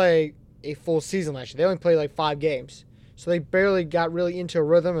didn't play a full season last year. They only played like 5 games. So they barely got really into a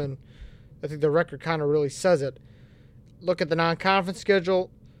rhythm, and I think the record kind of really says it. Look at the non-conference schedule.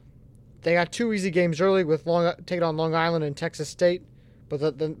 They got 2 easy games early with taking on Long Island and Texas State,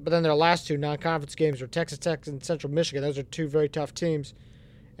 but then their last 2 non-conference games are Texas Tech and Central Michigan. Those are 2 very tough teams.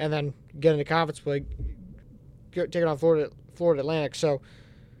 And then get into conference play, taking on Florida Atlantic. So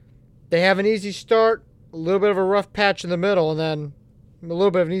they have an easy start, a little bit of a rough patch in the middle, and then a little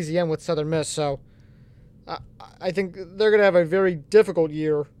bit of an easy end with Southern Miss. So I think they're going to have a very difficult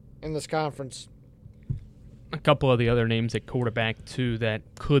year in this conference. A couple of the other names at quarterback, too, that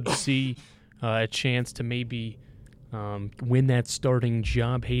could see a chance to maybe win that starting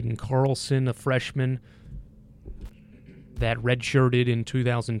job. Hayden Carlson, a freshman that redshirted in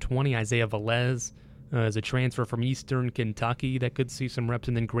 2020. Isaiah Velez is a transfer from Eastern Kentucky that could see some reps.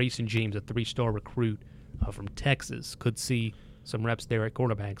 And then Grayson James, a 3-star recruit from Texas, could see some reps there at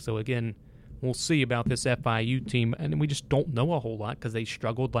quarterback. So, again, we'll see about this FIU team. And we just don't know a whole lot because they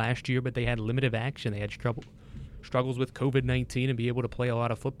struggled last year, but they had limited action. They had struggles with COVID-19 and be able to play a lot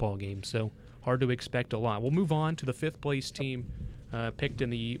of football games. So hard to expect a lot. We'll move on to the 5th-place team picked in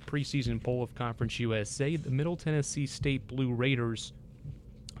the preseason poll of Conference USA, the Middle Tennessee State Blue Raiders,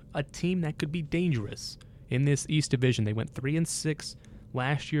 a team that could be dangerous in this East Division. They went 3-6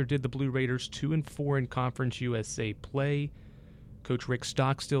 last year, did the Blue Raiders 2-4 in Conference USA play. Coach Rick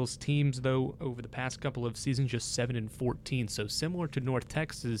Stockstill's teams, though, over the past couple of seasons, just 7-14. So similar to North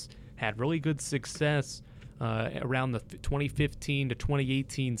Texas, had really good success around the 2015 to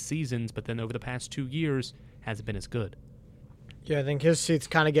 2018 seasons, but then over the past 2 years, hasn't been as good. Yeah, I think his seat's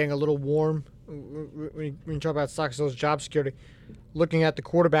kind of getting a little warm when you talk about Stockstill's job security. Looking at the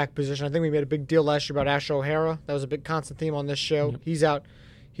quarterback position, I think we made a big deal last year about Asher O'Hara. That was a big constant theme on this show. Yep.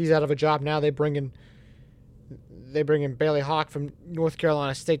 He's out of a job now. They bring in Bailey Hawk from North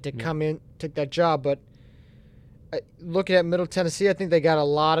Carolina State to come in, take that job. But looking at Middle Tennessee, I think they got a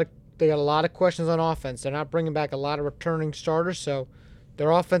lot of questions on offense. They're not bringing back a lot of returning starters, so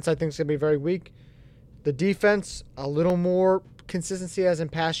their offense, I think, is going to be very weak. The defense, a little more consistency as in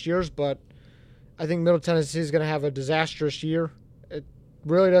past years, but I think Middle Tennessee is going to have a disastrous year. It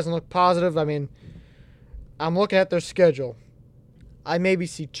really doesn't look positive. I mean, I'm looking at their schedule. I maybe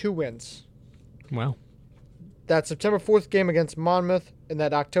see 2 wins. Wow. That September 4th game against Monmouth and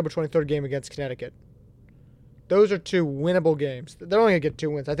that October 23rd game against Connecticut. Those are 2 winnable games. They're only going to get 2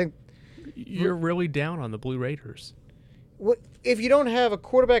 wins. I think you're really down on the Blue Raiders. If you don't have a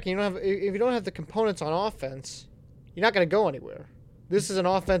quarterback and if you don't have the components on offense, you're not going to go anywhere. This is an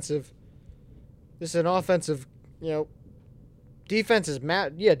offensive, defense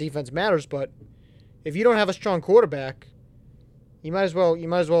matters, but if you don't have a strong quarterback, you might as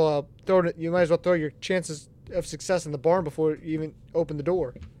well throw your chances of success in the barn before you even open the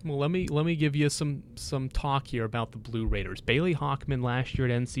door. Well, let me give you some talk here about the Blue Raiders. Bailey Hawkman last year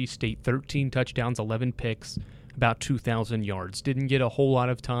at NC State, 13 touchdowns, 11 picks, about 2,000 yards. Didn't get a whole lot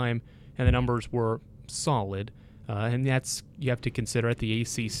of time, and the numbers were solid. And that's you have to consider at the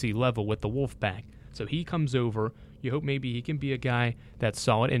ACC level with the Wolfpack. So he comes over. You hope maybe he can be a guy that's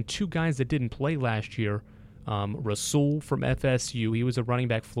solid. And 2 guys that didn't play last year, Rasul from FSU. He was a running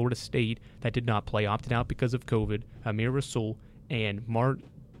back, Florida State, that did not play, opted out because of COVID. Amir Rasul and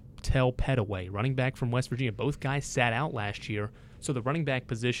Martell Petaway, running back from West Virginia. Both guys sat out last year. So the running back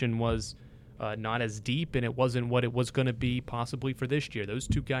position was not as deep, and it wasn't what it was going to be possibly for this year. Those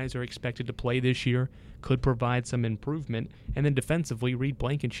 2 guys are expected to play this year, could provide some improvement. And then defensively, Reed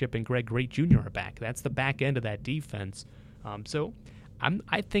Blankenship and Greg Great Jr. are back. That's the back end of that defense. I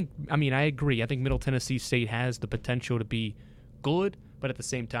agree. I think Middle Tennessee State has the potential to be good, but at the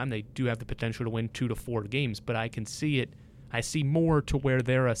same time, they do have the potential to win 2 to 4 games. But I can see it. I see more to where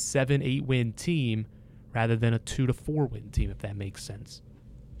they're a 7-8 win team rather than a 2 to 4 win team, if that makes sense.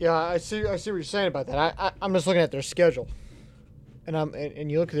 Yeah, I see what you're saying about that. I'm just looking at their schedule.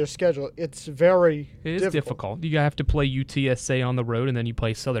 and you look at their schedule, it's very It is difficult. You have to play UTSA on the road, and then you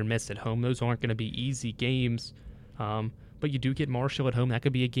play Southern Miss at home. Those aren't going to be easy games, but you do get Marshall at home. That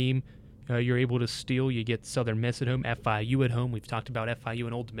could be a game you're able to steal. You get Southern Miss at home, FIU at home. We've talked about FIU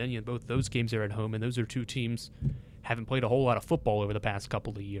and Old Dominion. Both those games are at home, and those are two teams haven't played a whole lot of football over the past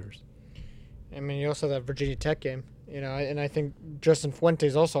couple of years. I mean, you also have that Virginia Tech game, and I think Justin Fuente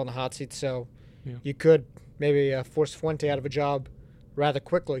is also on the hot seat, so you could maybe force Fuente out of a job rather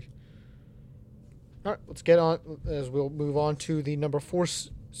quickly. All right, let's get on as we'll move on to the number 4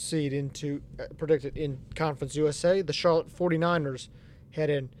 seed into predicted in Conference USA. The Charlotte 49ers head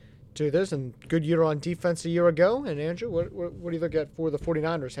into this, and good year on defense a year ago. And Andrew, what do you look at for the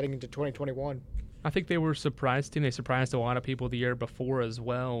 49ers heading into 2021? I think they were a surprise team. They surprised a lot of people the year before as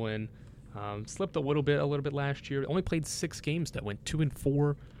well, and slipped a little bit last year. Only played 6 games that went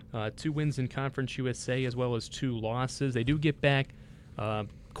 2-4, 2 wins in Conference USA as well as 2 losses. They do get back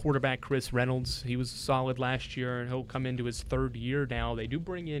quarterback Chris Reynolds. He was solid last year, and he'll come into his 3rd year now. They do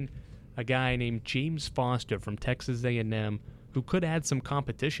bring in a guy named James Foster from Texas A&M who could add some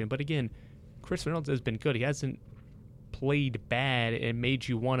competition. But again, Chris Reynolds has been good. He hasn't played bad and made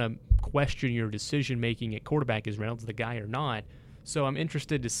you want to question your decision-making at quarterback. Is Reynolds the guy or not? So I'm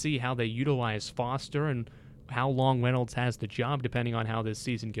interested to see how they utilize Foster and how long Reynolds has the job, depending on how this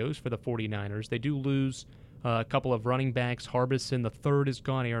season goes for the 49ers. They do lose a couple of running backs. Harbison, the 3rd, is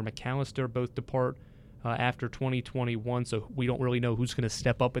gone. Aaron McAllister both depart after 2021, so we don't really know who's going to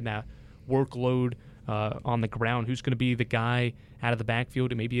step up in that workload on the ground, who's going to be the guy out of the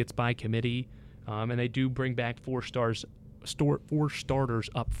backfield, and maybe it's by committee. And they do bring back 4 starters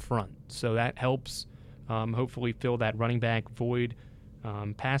up front, so that helps hopefully fill that running back void.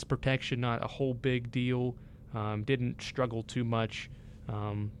 Pass protection, not a whole big deal. Didn't struggle too much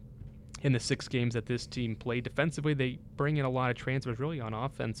in the 6 games that this team played. Defensively, they bring in a lot of transfers, really on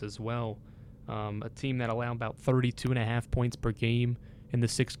offense as well. A team that allowed about 32.5 points per game in the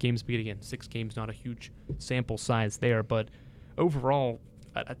 6 games. But again, 6 games, not a huge sample size there. But overall,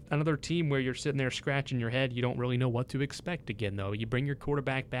 another team where you're sitting there scratching your head. You don't really know what to expect again, though. You bring your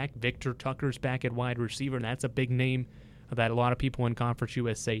quarterback back. Victor Tucker's back at wide receiver, and that's a big name that a lot of people in Conference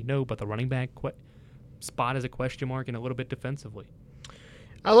USA know. But the running back spot is a question mark, and a little bit defensively.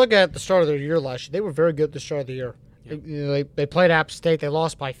 I look at the start of their year last year. They were very good at the start of the year. Yeah. They played App State. They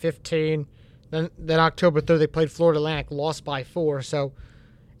lost by 15. Then October 3rd, they played Florida Atlantic, lost by 4. So,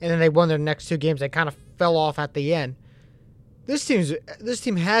 and then they won their next 2 games. They kind of fell off at the end. This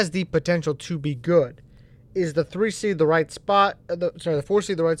team has the potential to be good. Is the 3 seed the right spot? The 4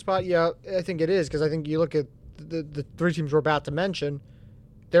 seed the right spot? Yeah, I think it is, because I think you look at the 3 teams we're about to mention,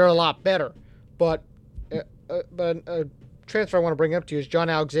 they're a lot better. But a transfer I want to bring up to you is John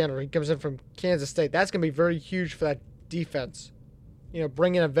Alexander. He comes in from Kansas State. That's going to be very huge for that defense.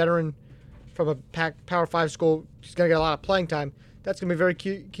 Bringing a veteran from a Power 5 school, he's going to get a lot of playing time. That's going to be very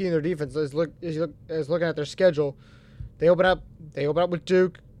key in their defense. As looking at their schedule, they open up with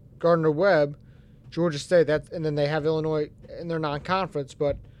Duke, Gardner-Webb, Georgia State. And then they have Illinois in their non-conference.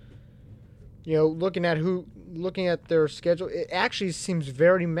 But looking at their schedule, it actually seems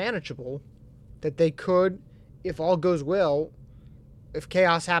very manageable that they could, if all goes well, if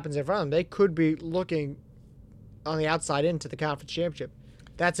chaos happens in front of them, they could be looking on the outside into the conference championship.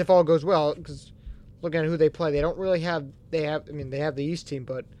 That's if all goes well, because looking at who they play, they don't really have. They have the East team,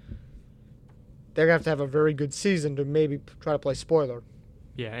 but they're gonna have to have a very good season to maybe try to play spoiler.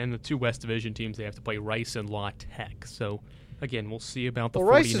 Yeah, and the 2 West Division teams, they have to play Rice and La Tech. So again, we'll see about the 49ers.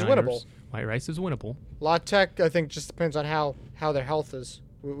 Rice is winnable. Rice is winnable. La Tech, I think, just depends on how their health is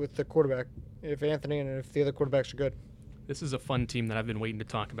with the quarterback. If Anthony and if the other quarterbacks are good. This is a fun team that I've been waiting to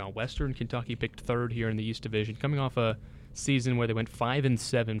talk about. Western Kentucky picked 3rd here in the East Division, coming off a season where they went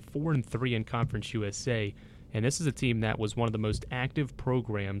 5-7, 4-3 in Conference USA. And this is a team that was one of the most active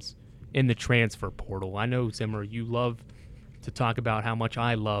programs in the transfer portal. I know, Zimmer, you love to talk about how much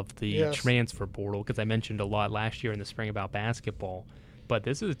I love the transfer portal, because I mentioned a lot last year in the spring about basketball. But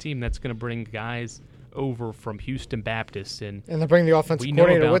this is a team that's going to bring guys over from Houston Baptist, and they bring the offensive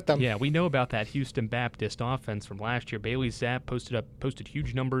coordinator with them. Yeah, we know about that Houston Baptist offense from last year. Bailey Zapp posted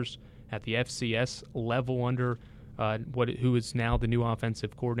huge numbers at the FCS level under who is now the new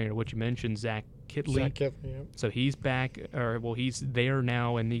offensive coordinator, what you mentioned, Zach Kitley. Yeah. So he's back, he's there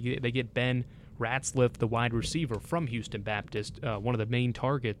now, and they get Ben Ratzliff, the wide receiver from Houston Baptist, one of the main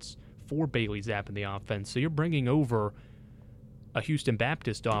targets for Bailey Zapp in the offense. So you're bringing over a Houston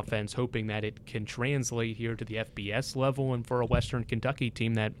Baptist offense, hoping that it can translate here to the FBS level and for a Western Kentucky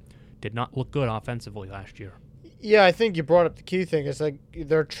team that did not look good offensively last year. Yeah, I think you brought up the key thing. It's like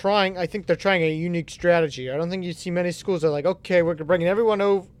they're trying a unique strategy. I don't think you see many schools that are like, okay, we're bringing everyone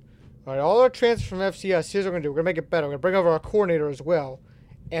over. All right, all our transfers from FCS, here's what we're going to do. We're going to make it better. We're going to bring over our coordinator as well.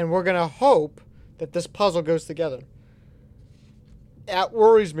 And we're going to hope that this puzzle goes together. That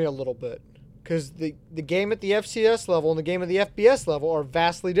worries me a little bit because the game at the FCS level and the game at the FBS level are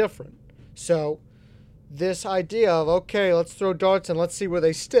vastly different. So this idea of, okay, let's throw darts and let's see where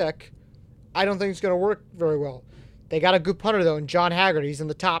they stick, I don't think it's going to work very well. They got a good punter, though, and John Haggard. He's in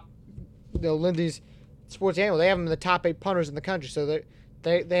the top, Lindy's Sports Animal. They have him in the top 8 punters in the country. So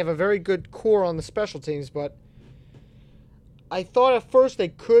they have a very good core on the special teams. But I thought at first they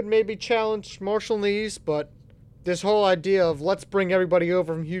could maybe challenge Marshall in the East, but this whole idea of let's bring everybody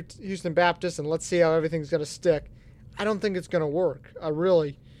over from Houston Baptist and let's see how everything's going to stick, I don't think it's going to work.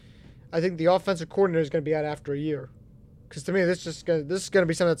 I think the offensive coordinator is going to be out after a year. Because to me, this is going to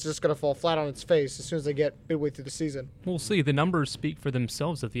be something that's just going to fall flat on its face as soon as they get midway through the season. We'll see. The numbers speak for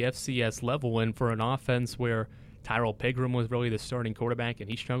themselves at the FCS level, and for an offense where Tyrell Pigram was really the starting quarterback and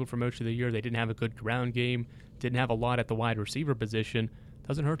he struggled for most of the year, they didn't have a good ground game, didn't have a lot at the wide receiver position.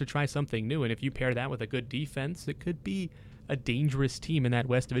 Doesn't hurt to try something new, and if you pair that with a good defense, it could be a dangerous team in that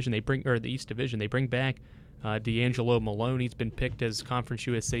West Division. The East Division. They bring back D'Angelo Malone. He's been picked as Conference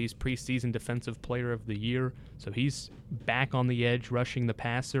USA's preseason Defensive Player of the Year, so he's back on the edge, rushing the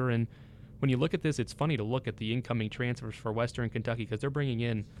passer. And when you look at this, it's funny to look at the incoming transfers for Western Kentucky because they're bringing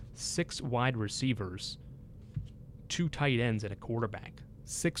in 6 wide receivers, 2 tight ends, and a quarterback.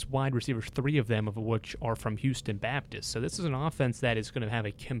 6 wide receivers, 3 of them of which are from Houston Baptist. So this is an offense that is going to have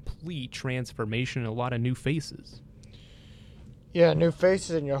a complete transformation and a lot of new faces. Yeah, new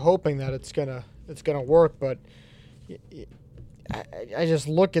faces, and you're hoping that it's gonna work. But I just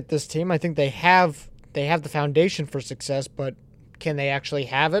look at this team. I think they have the foundation for success, but can they actually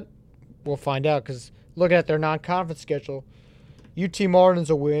have it? We'll find out. Because looking at their non-conference schedule, UT Martin's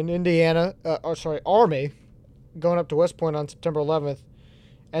a win. Army going up to West Point on September 11th,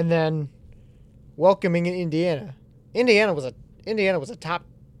 and then welcoming Indiana. Indiana was a top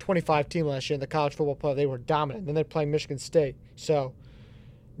 25 team last year in the college football playoff. They were dominant. Then they're playing Michigan State. So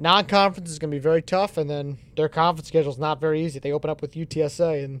non-conference is going to be very tough, and then their conference schedule is not very easy. They open up with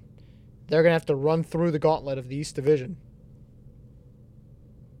UTSA, and they're going to have to run through the gauntlet of the East Division.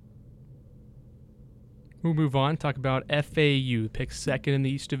 We'll move on. Talk about FAU. Picked second in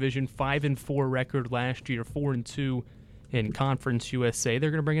the East Division, 5-4 record last year, 4-2 in Conference USA.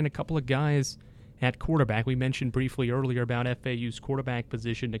 They're going to bring in a couple of guys at quarterback. We mentioned briefly earlier about FAU's quarterback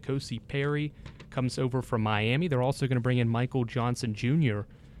position. Nkosi Perry comes over from Miami. They're also going to bring in Michael Johnson Jr.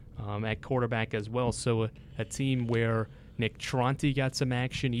 At quarterback as well. So a team where Nick Tronti got some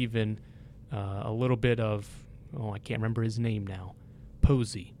action, even a little bit of, I can't remember his name now,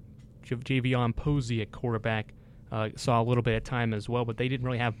 Posey. Javion Posey at quarterback saw a little bit of time as well, but they didn't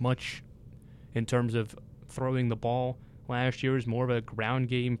really have much in terms of throwing the ball. Last year is more of a ground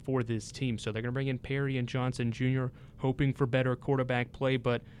game for this team. So they're going to bring in Perry and Johnson Jr., hoping for better quarterback play,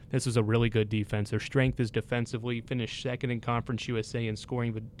 but this is a really good defense. Their strength is defensively, finished second in Conference USA in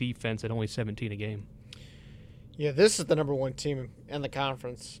scoring with defense at only 17 a game. Yeah, this is the number 1 team in the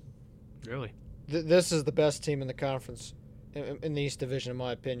conference. Really? This is the best team in the conference in the East Division, in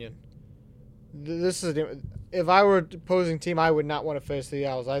my opinion. If I were an opposing team, I would not want to face the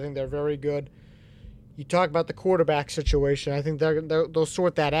Owls. I think they're very good. You talk about the quarterback situation. I think they'll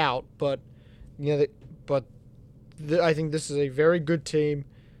sort that out. But I think this is a very good team.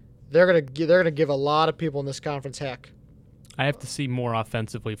 They're gonna give a lot of people in this conference heck. I have to see more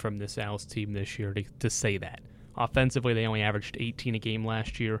offensively from this Owls team this year to say that. Offensively, they only averaged 18 a game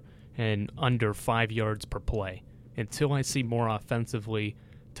last year and under 5 yards per play. Until I see more offensively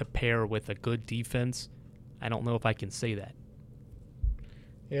to pair with a good defense, I don't know if I can say that.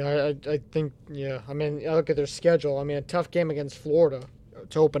 Yeah, I think, yeah. I mean, I look at their schedule. I mean, a tough game against Florida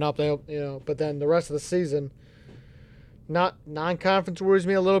to open up, but then the rest of the season, non-conference worries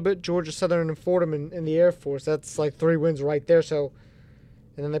me a little bit. Georgia Southern and Fordham in the Air Force. That's like 3 wins right there. So,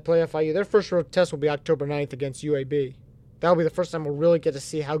 and then they play FIU. Their first road test will be October 9th against UAB. That'll be the first time we'll really get to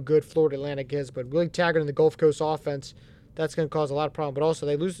see how good Florida Atlantic is. But Willie Taggart and the Gulf Coast offense, that's going to cause a lot of problems. But also,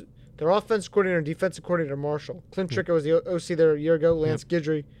 they lose their offensive coordinator and defensive coordinator, Marshall. Clint Tricker was the OC there a year ago. Lance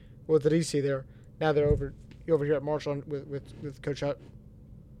Guidry was the DC there. Now they're over here at Marshall with Coach Hutt.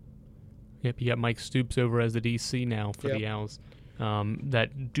 Yep, you got Mike Stoops over as the DC now for the Owls.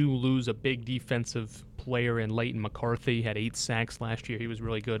 That do lose a big defensive player in Leighton McCarthy. Had 8 sacks last year. He was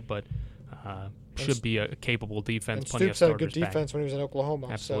really good, but should be a capable defense. And Plenty Stoops of had a good starters defense back. when he was in Oklahoma.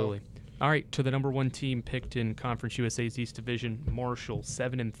 Absolutely. All right, to the number one team picked in Conference USA's East Division, Marshall,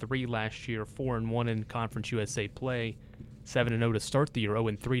 7-3 last year, 4-1 in Conference USA play, 7-0 to start the year,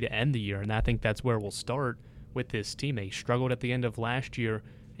 0-3 to end the year, and I think that's where we'll start with this team. They struggled at the end of last year,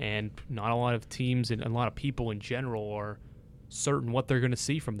 and not a lot of teams and a lot of people in general are certain what they're going to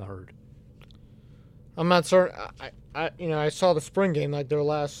see from the Herd. I'm not certain. I saw the spring game, like their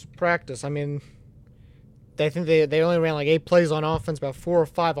last practice. I mean, I think they only ran like 8 plays on offense, about 4 or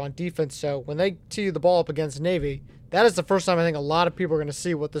 5 on defense. So when they tee the ball up against Navy, that is the first time I think a lot of people are going to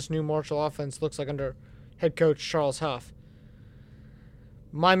see what this new Marshall offense looks like under head coach Charles Huff.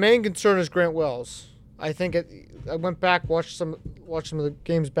 My main concern is Grant Wells. I think I went back, watched some of the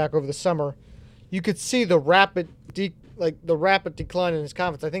games back over the summer. You could see the rapid decline in his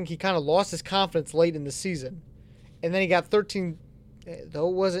confidence. I think he kind of lost his confidence late in the season, and then he got 13. Though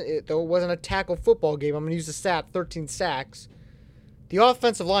it wasn't a tackle football game, I'm going to use the stat, 13 sacks. The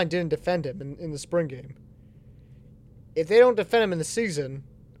offensive line didn't defend him in the spring game. If they don't defend him in the season,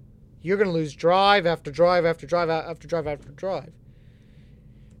 you're going to lose drive after drive after drive after drive after drive.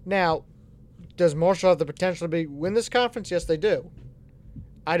 Now, does Marshall have the potential to win this conference? Yes, they do.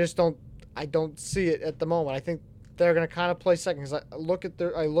 I don't see it at the moment. I think they're going to kind of play second because I look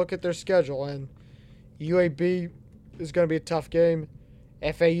at their schedule, and UAB is going to be a tough game.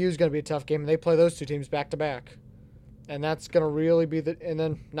 FAU is going to be a tough game, and they play those two teams back to back, and that's going to really be and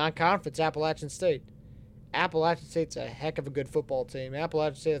then non-conference Appalachian State. Appalachian State's a heck of a good football team.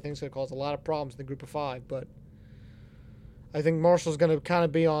 Appalachian State, I think, is going to cause a lot of problems in the group of 5, but I think Marshall's going to kind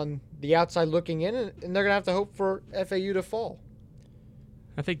of be on the outside looking in, and they're going to have to hope for FAU to fall.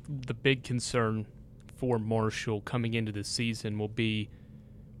 I think the big concern for Marshall coming into the season will be,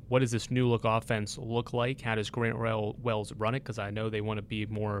 what does this new look offense look like? How does Grant Wells run it? Because I know they want to be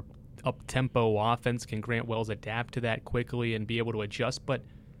more up-tempo offense. Can Grant Wells adapt to that quickly and be able to adjust? But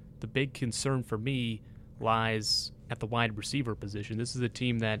the big concern for me lies at the wide receiver position. This is a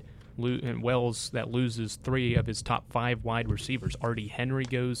team that loses 3 of his top 5 wide receivers. Artie Henry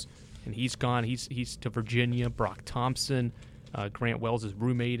goes, and he's gone. He's to Virginia. Brock Thompson, Grant Wells'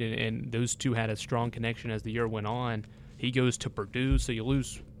 roommate, and those two had a strong connection as the year went on. He goes to Purdue, so you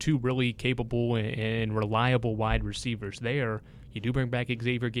lose 2 really capable and reliable wide receivers there. You do bring back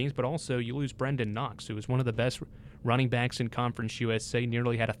Xavier Gaines, but also you lose Brendan Knox, who was one of the best running backs in Conference USA,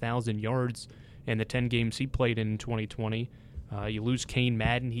 nearly had 1,000 yards in the 10 games he played in 2020. You lose Kane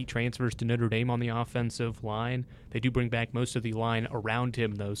Madden. He transfers to Notre Dame on the offensive line. They do bring back most of the line around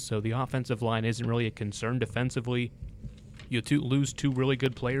him, though, so the offensive line isn't really a concern defensively. You lose 2 really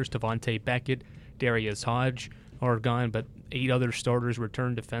good players, Devontae Beckett, Darius Hodge, are gone, but 8 other starters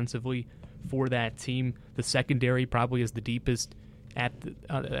return defensively for that team. The secondary probably is the deepest at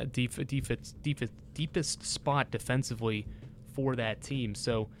the deepest spot defensively for that team.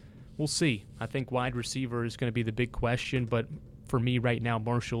 So we'll see. I think wide receiver is going to be the big question, but for me right now,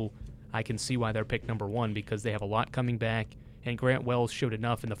 Marshall, I can see why they're picked number 1 because they have a lot coming back, and Grant Wells showed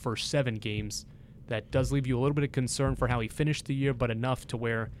enough in the first 7 games that does leave you a little bit of concern for how he finished the year, but enough to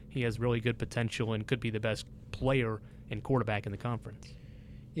where he has really good potential and could be the best player and quarterback in the conference.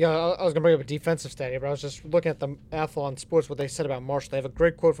 Yeah, I was going to bring up a defensive stat here, but I was just looking at the Athlon Sports, what they said about Marshall. They have a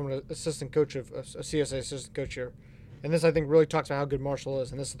great quote from an assistant coach a CSA assistant coach here. And this, I think, really talks about how good Marshall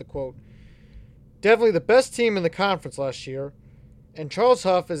is. And this is the quote. Definitely the best team in the conference last year, and Charles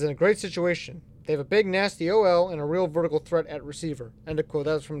Huff is in a great situation. They have a big, nasty OL and a real vertical threat at receiver. End of quote.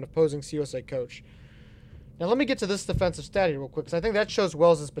 That was from an opposing CSA coach. Now let me get to this defensive stat here real quick, because I think that shows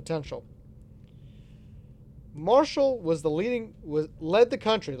Wells' potential. Marshall led the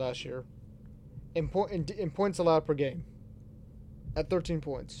country last year in points allowed per game at 13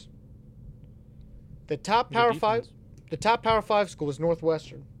 points. The top Power 5 school was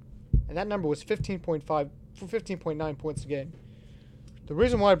Northwestern, and that number was 15.9 points a game. The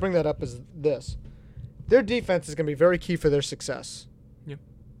reason why I bring that up is this: their defense is going to be very key for their success. Yep.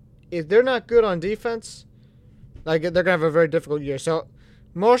 If they're not good on defense, they're going to have a very difficult year. So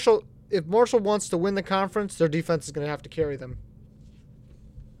if Marshall wants to win the conference, their defense is going to have to carry them.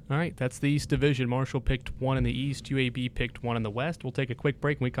 All right, that's the East Division. Marshall picked 1 in the East. UAB picked 1 in the West. We'll take a quick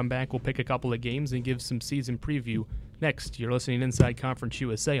break. When we come back, we'll pick a couple of games and give some season preview. Next, you're listening to Inside Conference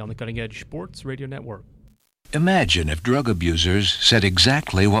USA on the Cutting Edge Sports Radio Network. Imagine if drug abusers said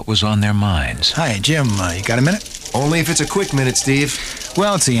exactly what was on their minds. Hi, Jim. You got a minute? Only if it's a quick minute, Steve.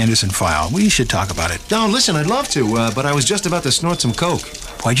 Well, it's the Anderson file. We should talk about it. No, listen, I'd love to, but I was just about to snort some coke.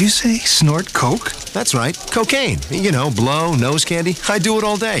 What'd you say? Snort coke? That's right. Cocaine. You know, blow, nose candy. I do it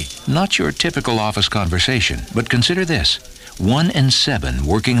all day. Not your typical office conversation, but consider this. 1 in 7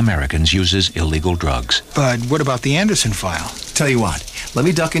 working Americans uses illegal drugs. But what about the Anderson file? Tell you what, let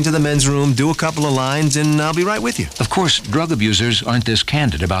me duck into the men's room, do a couple of lines, and I'll be right with you. Of course, drug abusers aren't this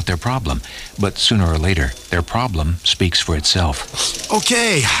candid about their problem, but sooner or later, their problem speaks for itself.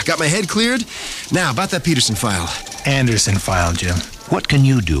 Okay, got my head cleared. Now, about that Peterson file. Anderson file, Jim. What can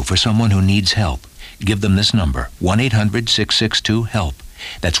you do for someone who needs help? Give them this number, 1-800-662-HELP.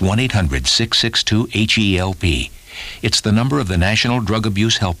 That's 1-800-662-HELP. It's the number of the National Drug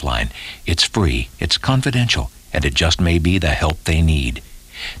Abuse Helpline. It's free, it's confidential, and it just may be the help they need.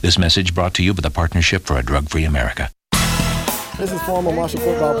 This message brought to you by the Partnership for a Drug-Free America. This is former Marshall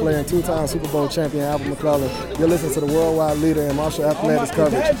football player and two-time Super Bowl champion Albert McClellan. You're listening to the worldwide leader in Marshall athletics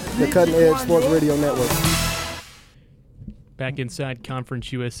coverage, the Cutting Edge Sports Radio Network. Back inside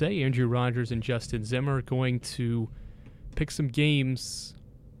Conference USA, Andrew Rogers and Justin Zimmer are going to pick some games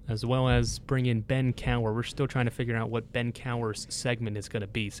as well as bring in Ben Cower. We're still trying to figure out what Ben Cower's segment is going to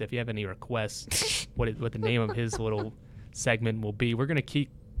be. So if you have any requests, what the name of his little segment will be. We're going to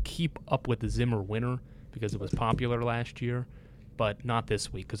keep up with the Zimmer winner because it was popular last year, but not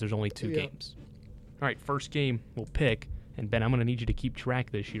this week because there's only 2 games. All right, first game we'll pick. And, Ben, I'm going to need you to keep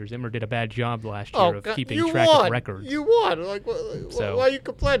track this year. Zimmer did a bad job last year of keeping track of records. You won. Like, so, why are you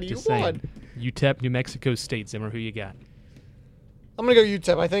complaining? You won. UTEP, New Mexico State. Zimmer, who you got? I'm going to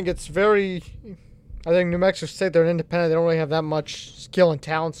go UTEP. I think New Mexico State, they're an independent. They don't really have that much skill and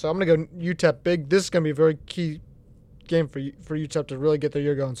talent. So I'm going to go UTEP big. This is going to be a very key game for UTEP to really get their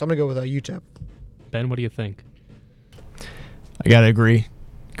year going. So I'm going to go with UTEP. Ben, what do you think? I got to agree.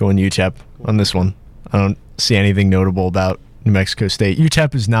 Going UTEP on this one. I don't see anything notable about New Mexico State.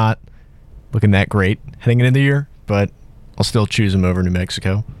 UTEP is not looking that great heading into the year, but I'll still choose them over New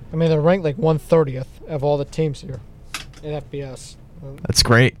Mexico. I mean, they're ranked like 130th of all the teams here in FBS. That's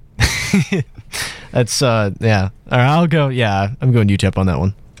great. That's, yeah. All right, I'm going UTEP on that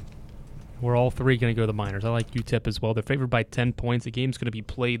one. We're all three going to go to the Miners. I like UTEP as well. They're favored by 10 points. The game's going to be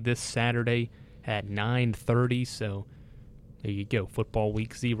played this Saturday at 9:30, so there you go. Football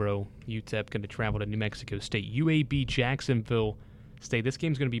week 0. UTEP going to travel to New Mexico State. UAB Jacksonville State. This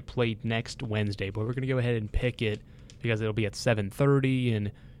game's going to be played next Wednesday, but we're going to go ahead and pick it because it'll be at 7:30,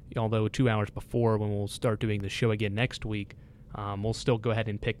 and although 2 hours before when we'll start doing the show again next week, we'll still go ahead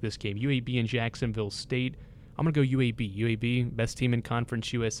and pick this game. UAB and Jacksonville State. I'm going to go UAB. UAB, best team in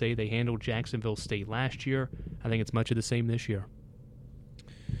Conference USA. They handled Jacksonville State last year. I think it's much of the same this year.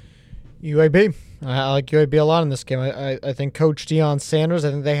 UAB. I like UAB a lot in this game. I think Coach Deion Sanders,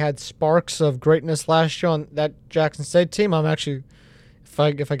 I think they had sparks of greatness last year on that Jackson State team. I'm actually, if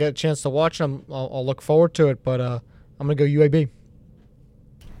I get a chance to watch them, I'll look forward to it. But I'm going to go UAB.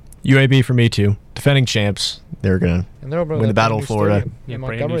 UAB for me, too. Defending champs. They're going to win the Battle of Florida. Yeah,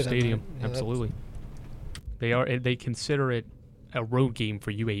 brand new stadium. Absolutely. They consider it a road game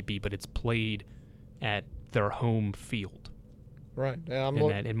for UAB, but it's played at their home field. Right. Yeah,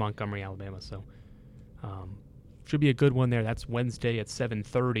 in Montgomery, Alabama. So should be a good one there. That's Wednesday at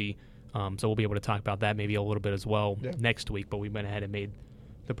 7:30. So we'll be able to talk about that maybe a little bit as well next week. But we went ahead and made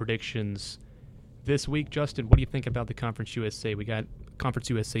the predictions this week. Justin, what do you think about the Conference USA? We got Conference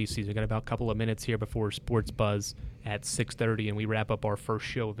USA season. We got about a couple of minutes here before Sports Buzz at 6:30, and we wrap up our first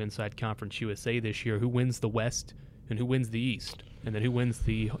show of Inside Conference USA this year. Who wins the West and who wins the East? And then who wins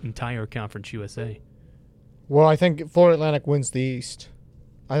the entire Conference USA? Well, I think Florida Atlantic wins the East.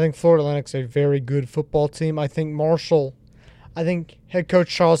 I think Florida Atlantic's a very good football team. I think head coach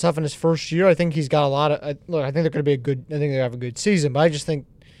Charles Huff in his first year, I think he's got a lot of look, I think they're going to be I think they have a good season, but I just think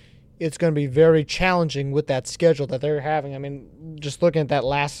it's going to be very challenging with that schedule that they're having. I mean, just looking at that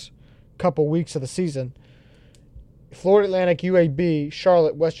last couple weeks of the season, Florida Atlantic, UAB,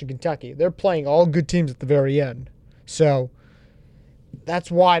 Charlotte, Western Kentucky, they're playing all good teams at the very end. So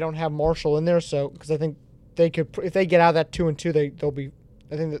that's why I don't have Marshall in there. So because I think they could, if they get out of that 2-2, they'll be.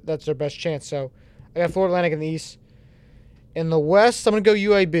 I think that's their best chance. So I got Florida Atlantic in the East. In the West, I'm going to go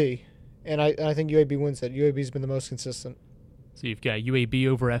UAB, and I think UAB wins it. UAB's been the most consistent. So you've got UAB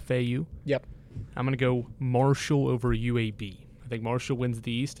over FAU? Yep. I'm going to go Marshall over UAB. I think Marshall wins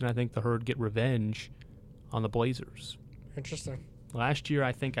the East, and I think the Herd get revenge on the Blazers. Interesting. Last year,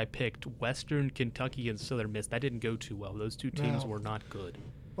 I think I picked Western Kentucky and Southern Miss. That didn't go too well. Those two teams were not good.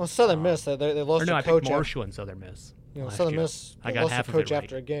 Well, Southern Miss, they lost their a coach. I picked Marshall and Southern Miss. Southern Miss, I got half a coach of it right.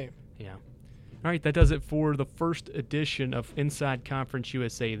 after a game. Yeah. All right, that does it for the first edition of Inside Conference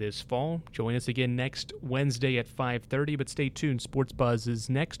USA this fall. Join us again next Wednesday at 5:30, but stay tuned. Sports Buzz is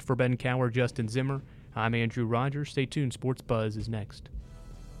next. For Ben Cower, Justin Zimmer, I'm Andrew Rogers. Stay tuned. Sports Buzz is next.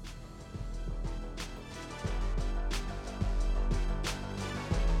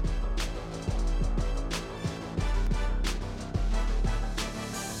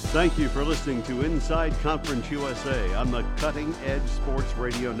 Thank you for listening to Inside Conference USA on the Cutting Edge Sports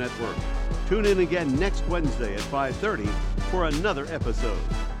Radio Network. Tune in again next Wednesday at 5:30 for another episode.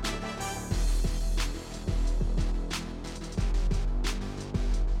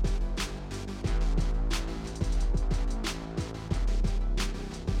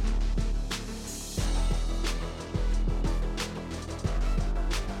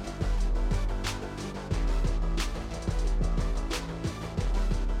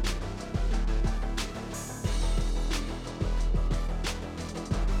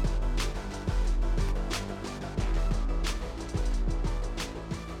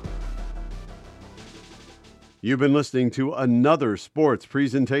 You've been listening to another sports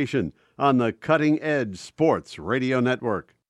presentation on the Cutting Edge Sports Radio Network.